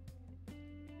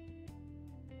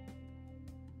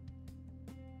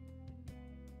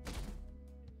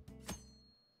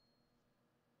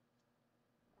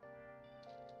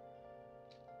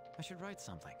 I should write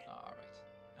something. Alright,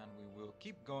 and we will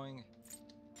keep going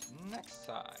next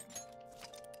time.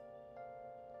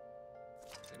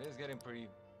 It is getting pretty,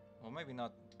 well, maybe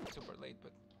not super late,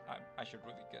 but I should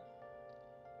really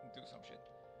do some shit.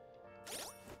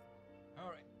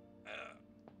 Alright,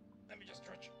 let me just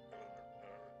stretch.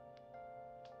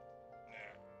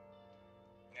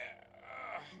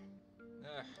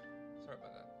 Sorry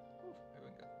about that. I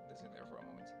even got this in there for a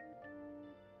moment.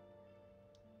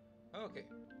 Okay,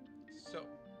 so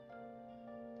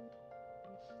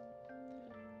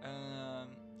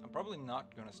I'm probably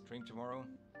not gonna stream tomorrow.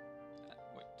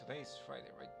 Wait, today's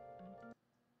Friday, right?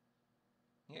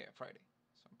 Yeah, Friday.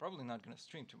 So I'm probably not gonna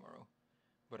stream tomorrow,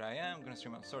 but I am gonna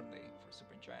stream on Saturday for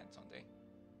Super Giant Sunday.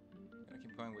 I'm gonna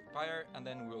keep going with Pyre, and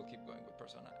then we'll keep going with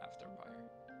Persona after Pyre,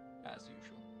 as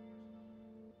usual.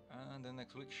 And the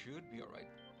next week should be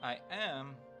alright. I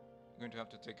am going to have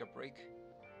to take a break,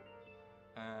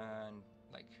 and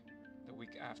like the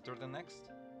week after the next,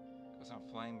 because I'm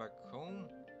flying back home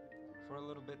for a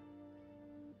little bit,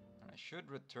 and I should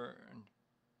return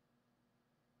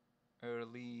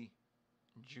early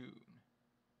June,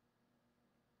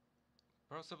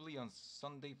 possibly on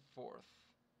Sunday 4th.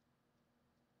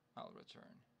 I'll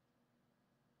return.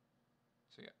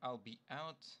 So yeah, I'll be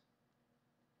out.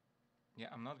 Yeah,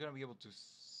 I'm not gonna be able to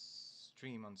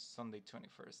stream on Sunday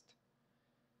 21st,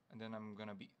 and then I'm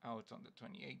gonna be out on the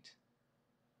 28th,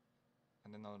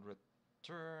 and then I'll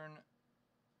return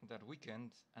that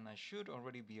weekend, and I should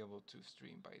already be able to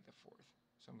stream by the 4th.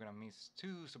 So I'm gonna miss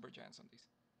 2 Super Giant Sundays.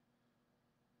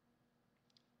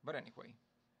 But anyway,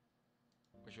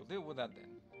 we shall deal with that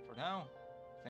then. For now,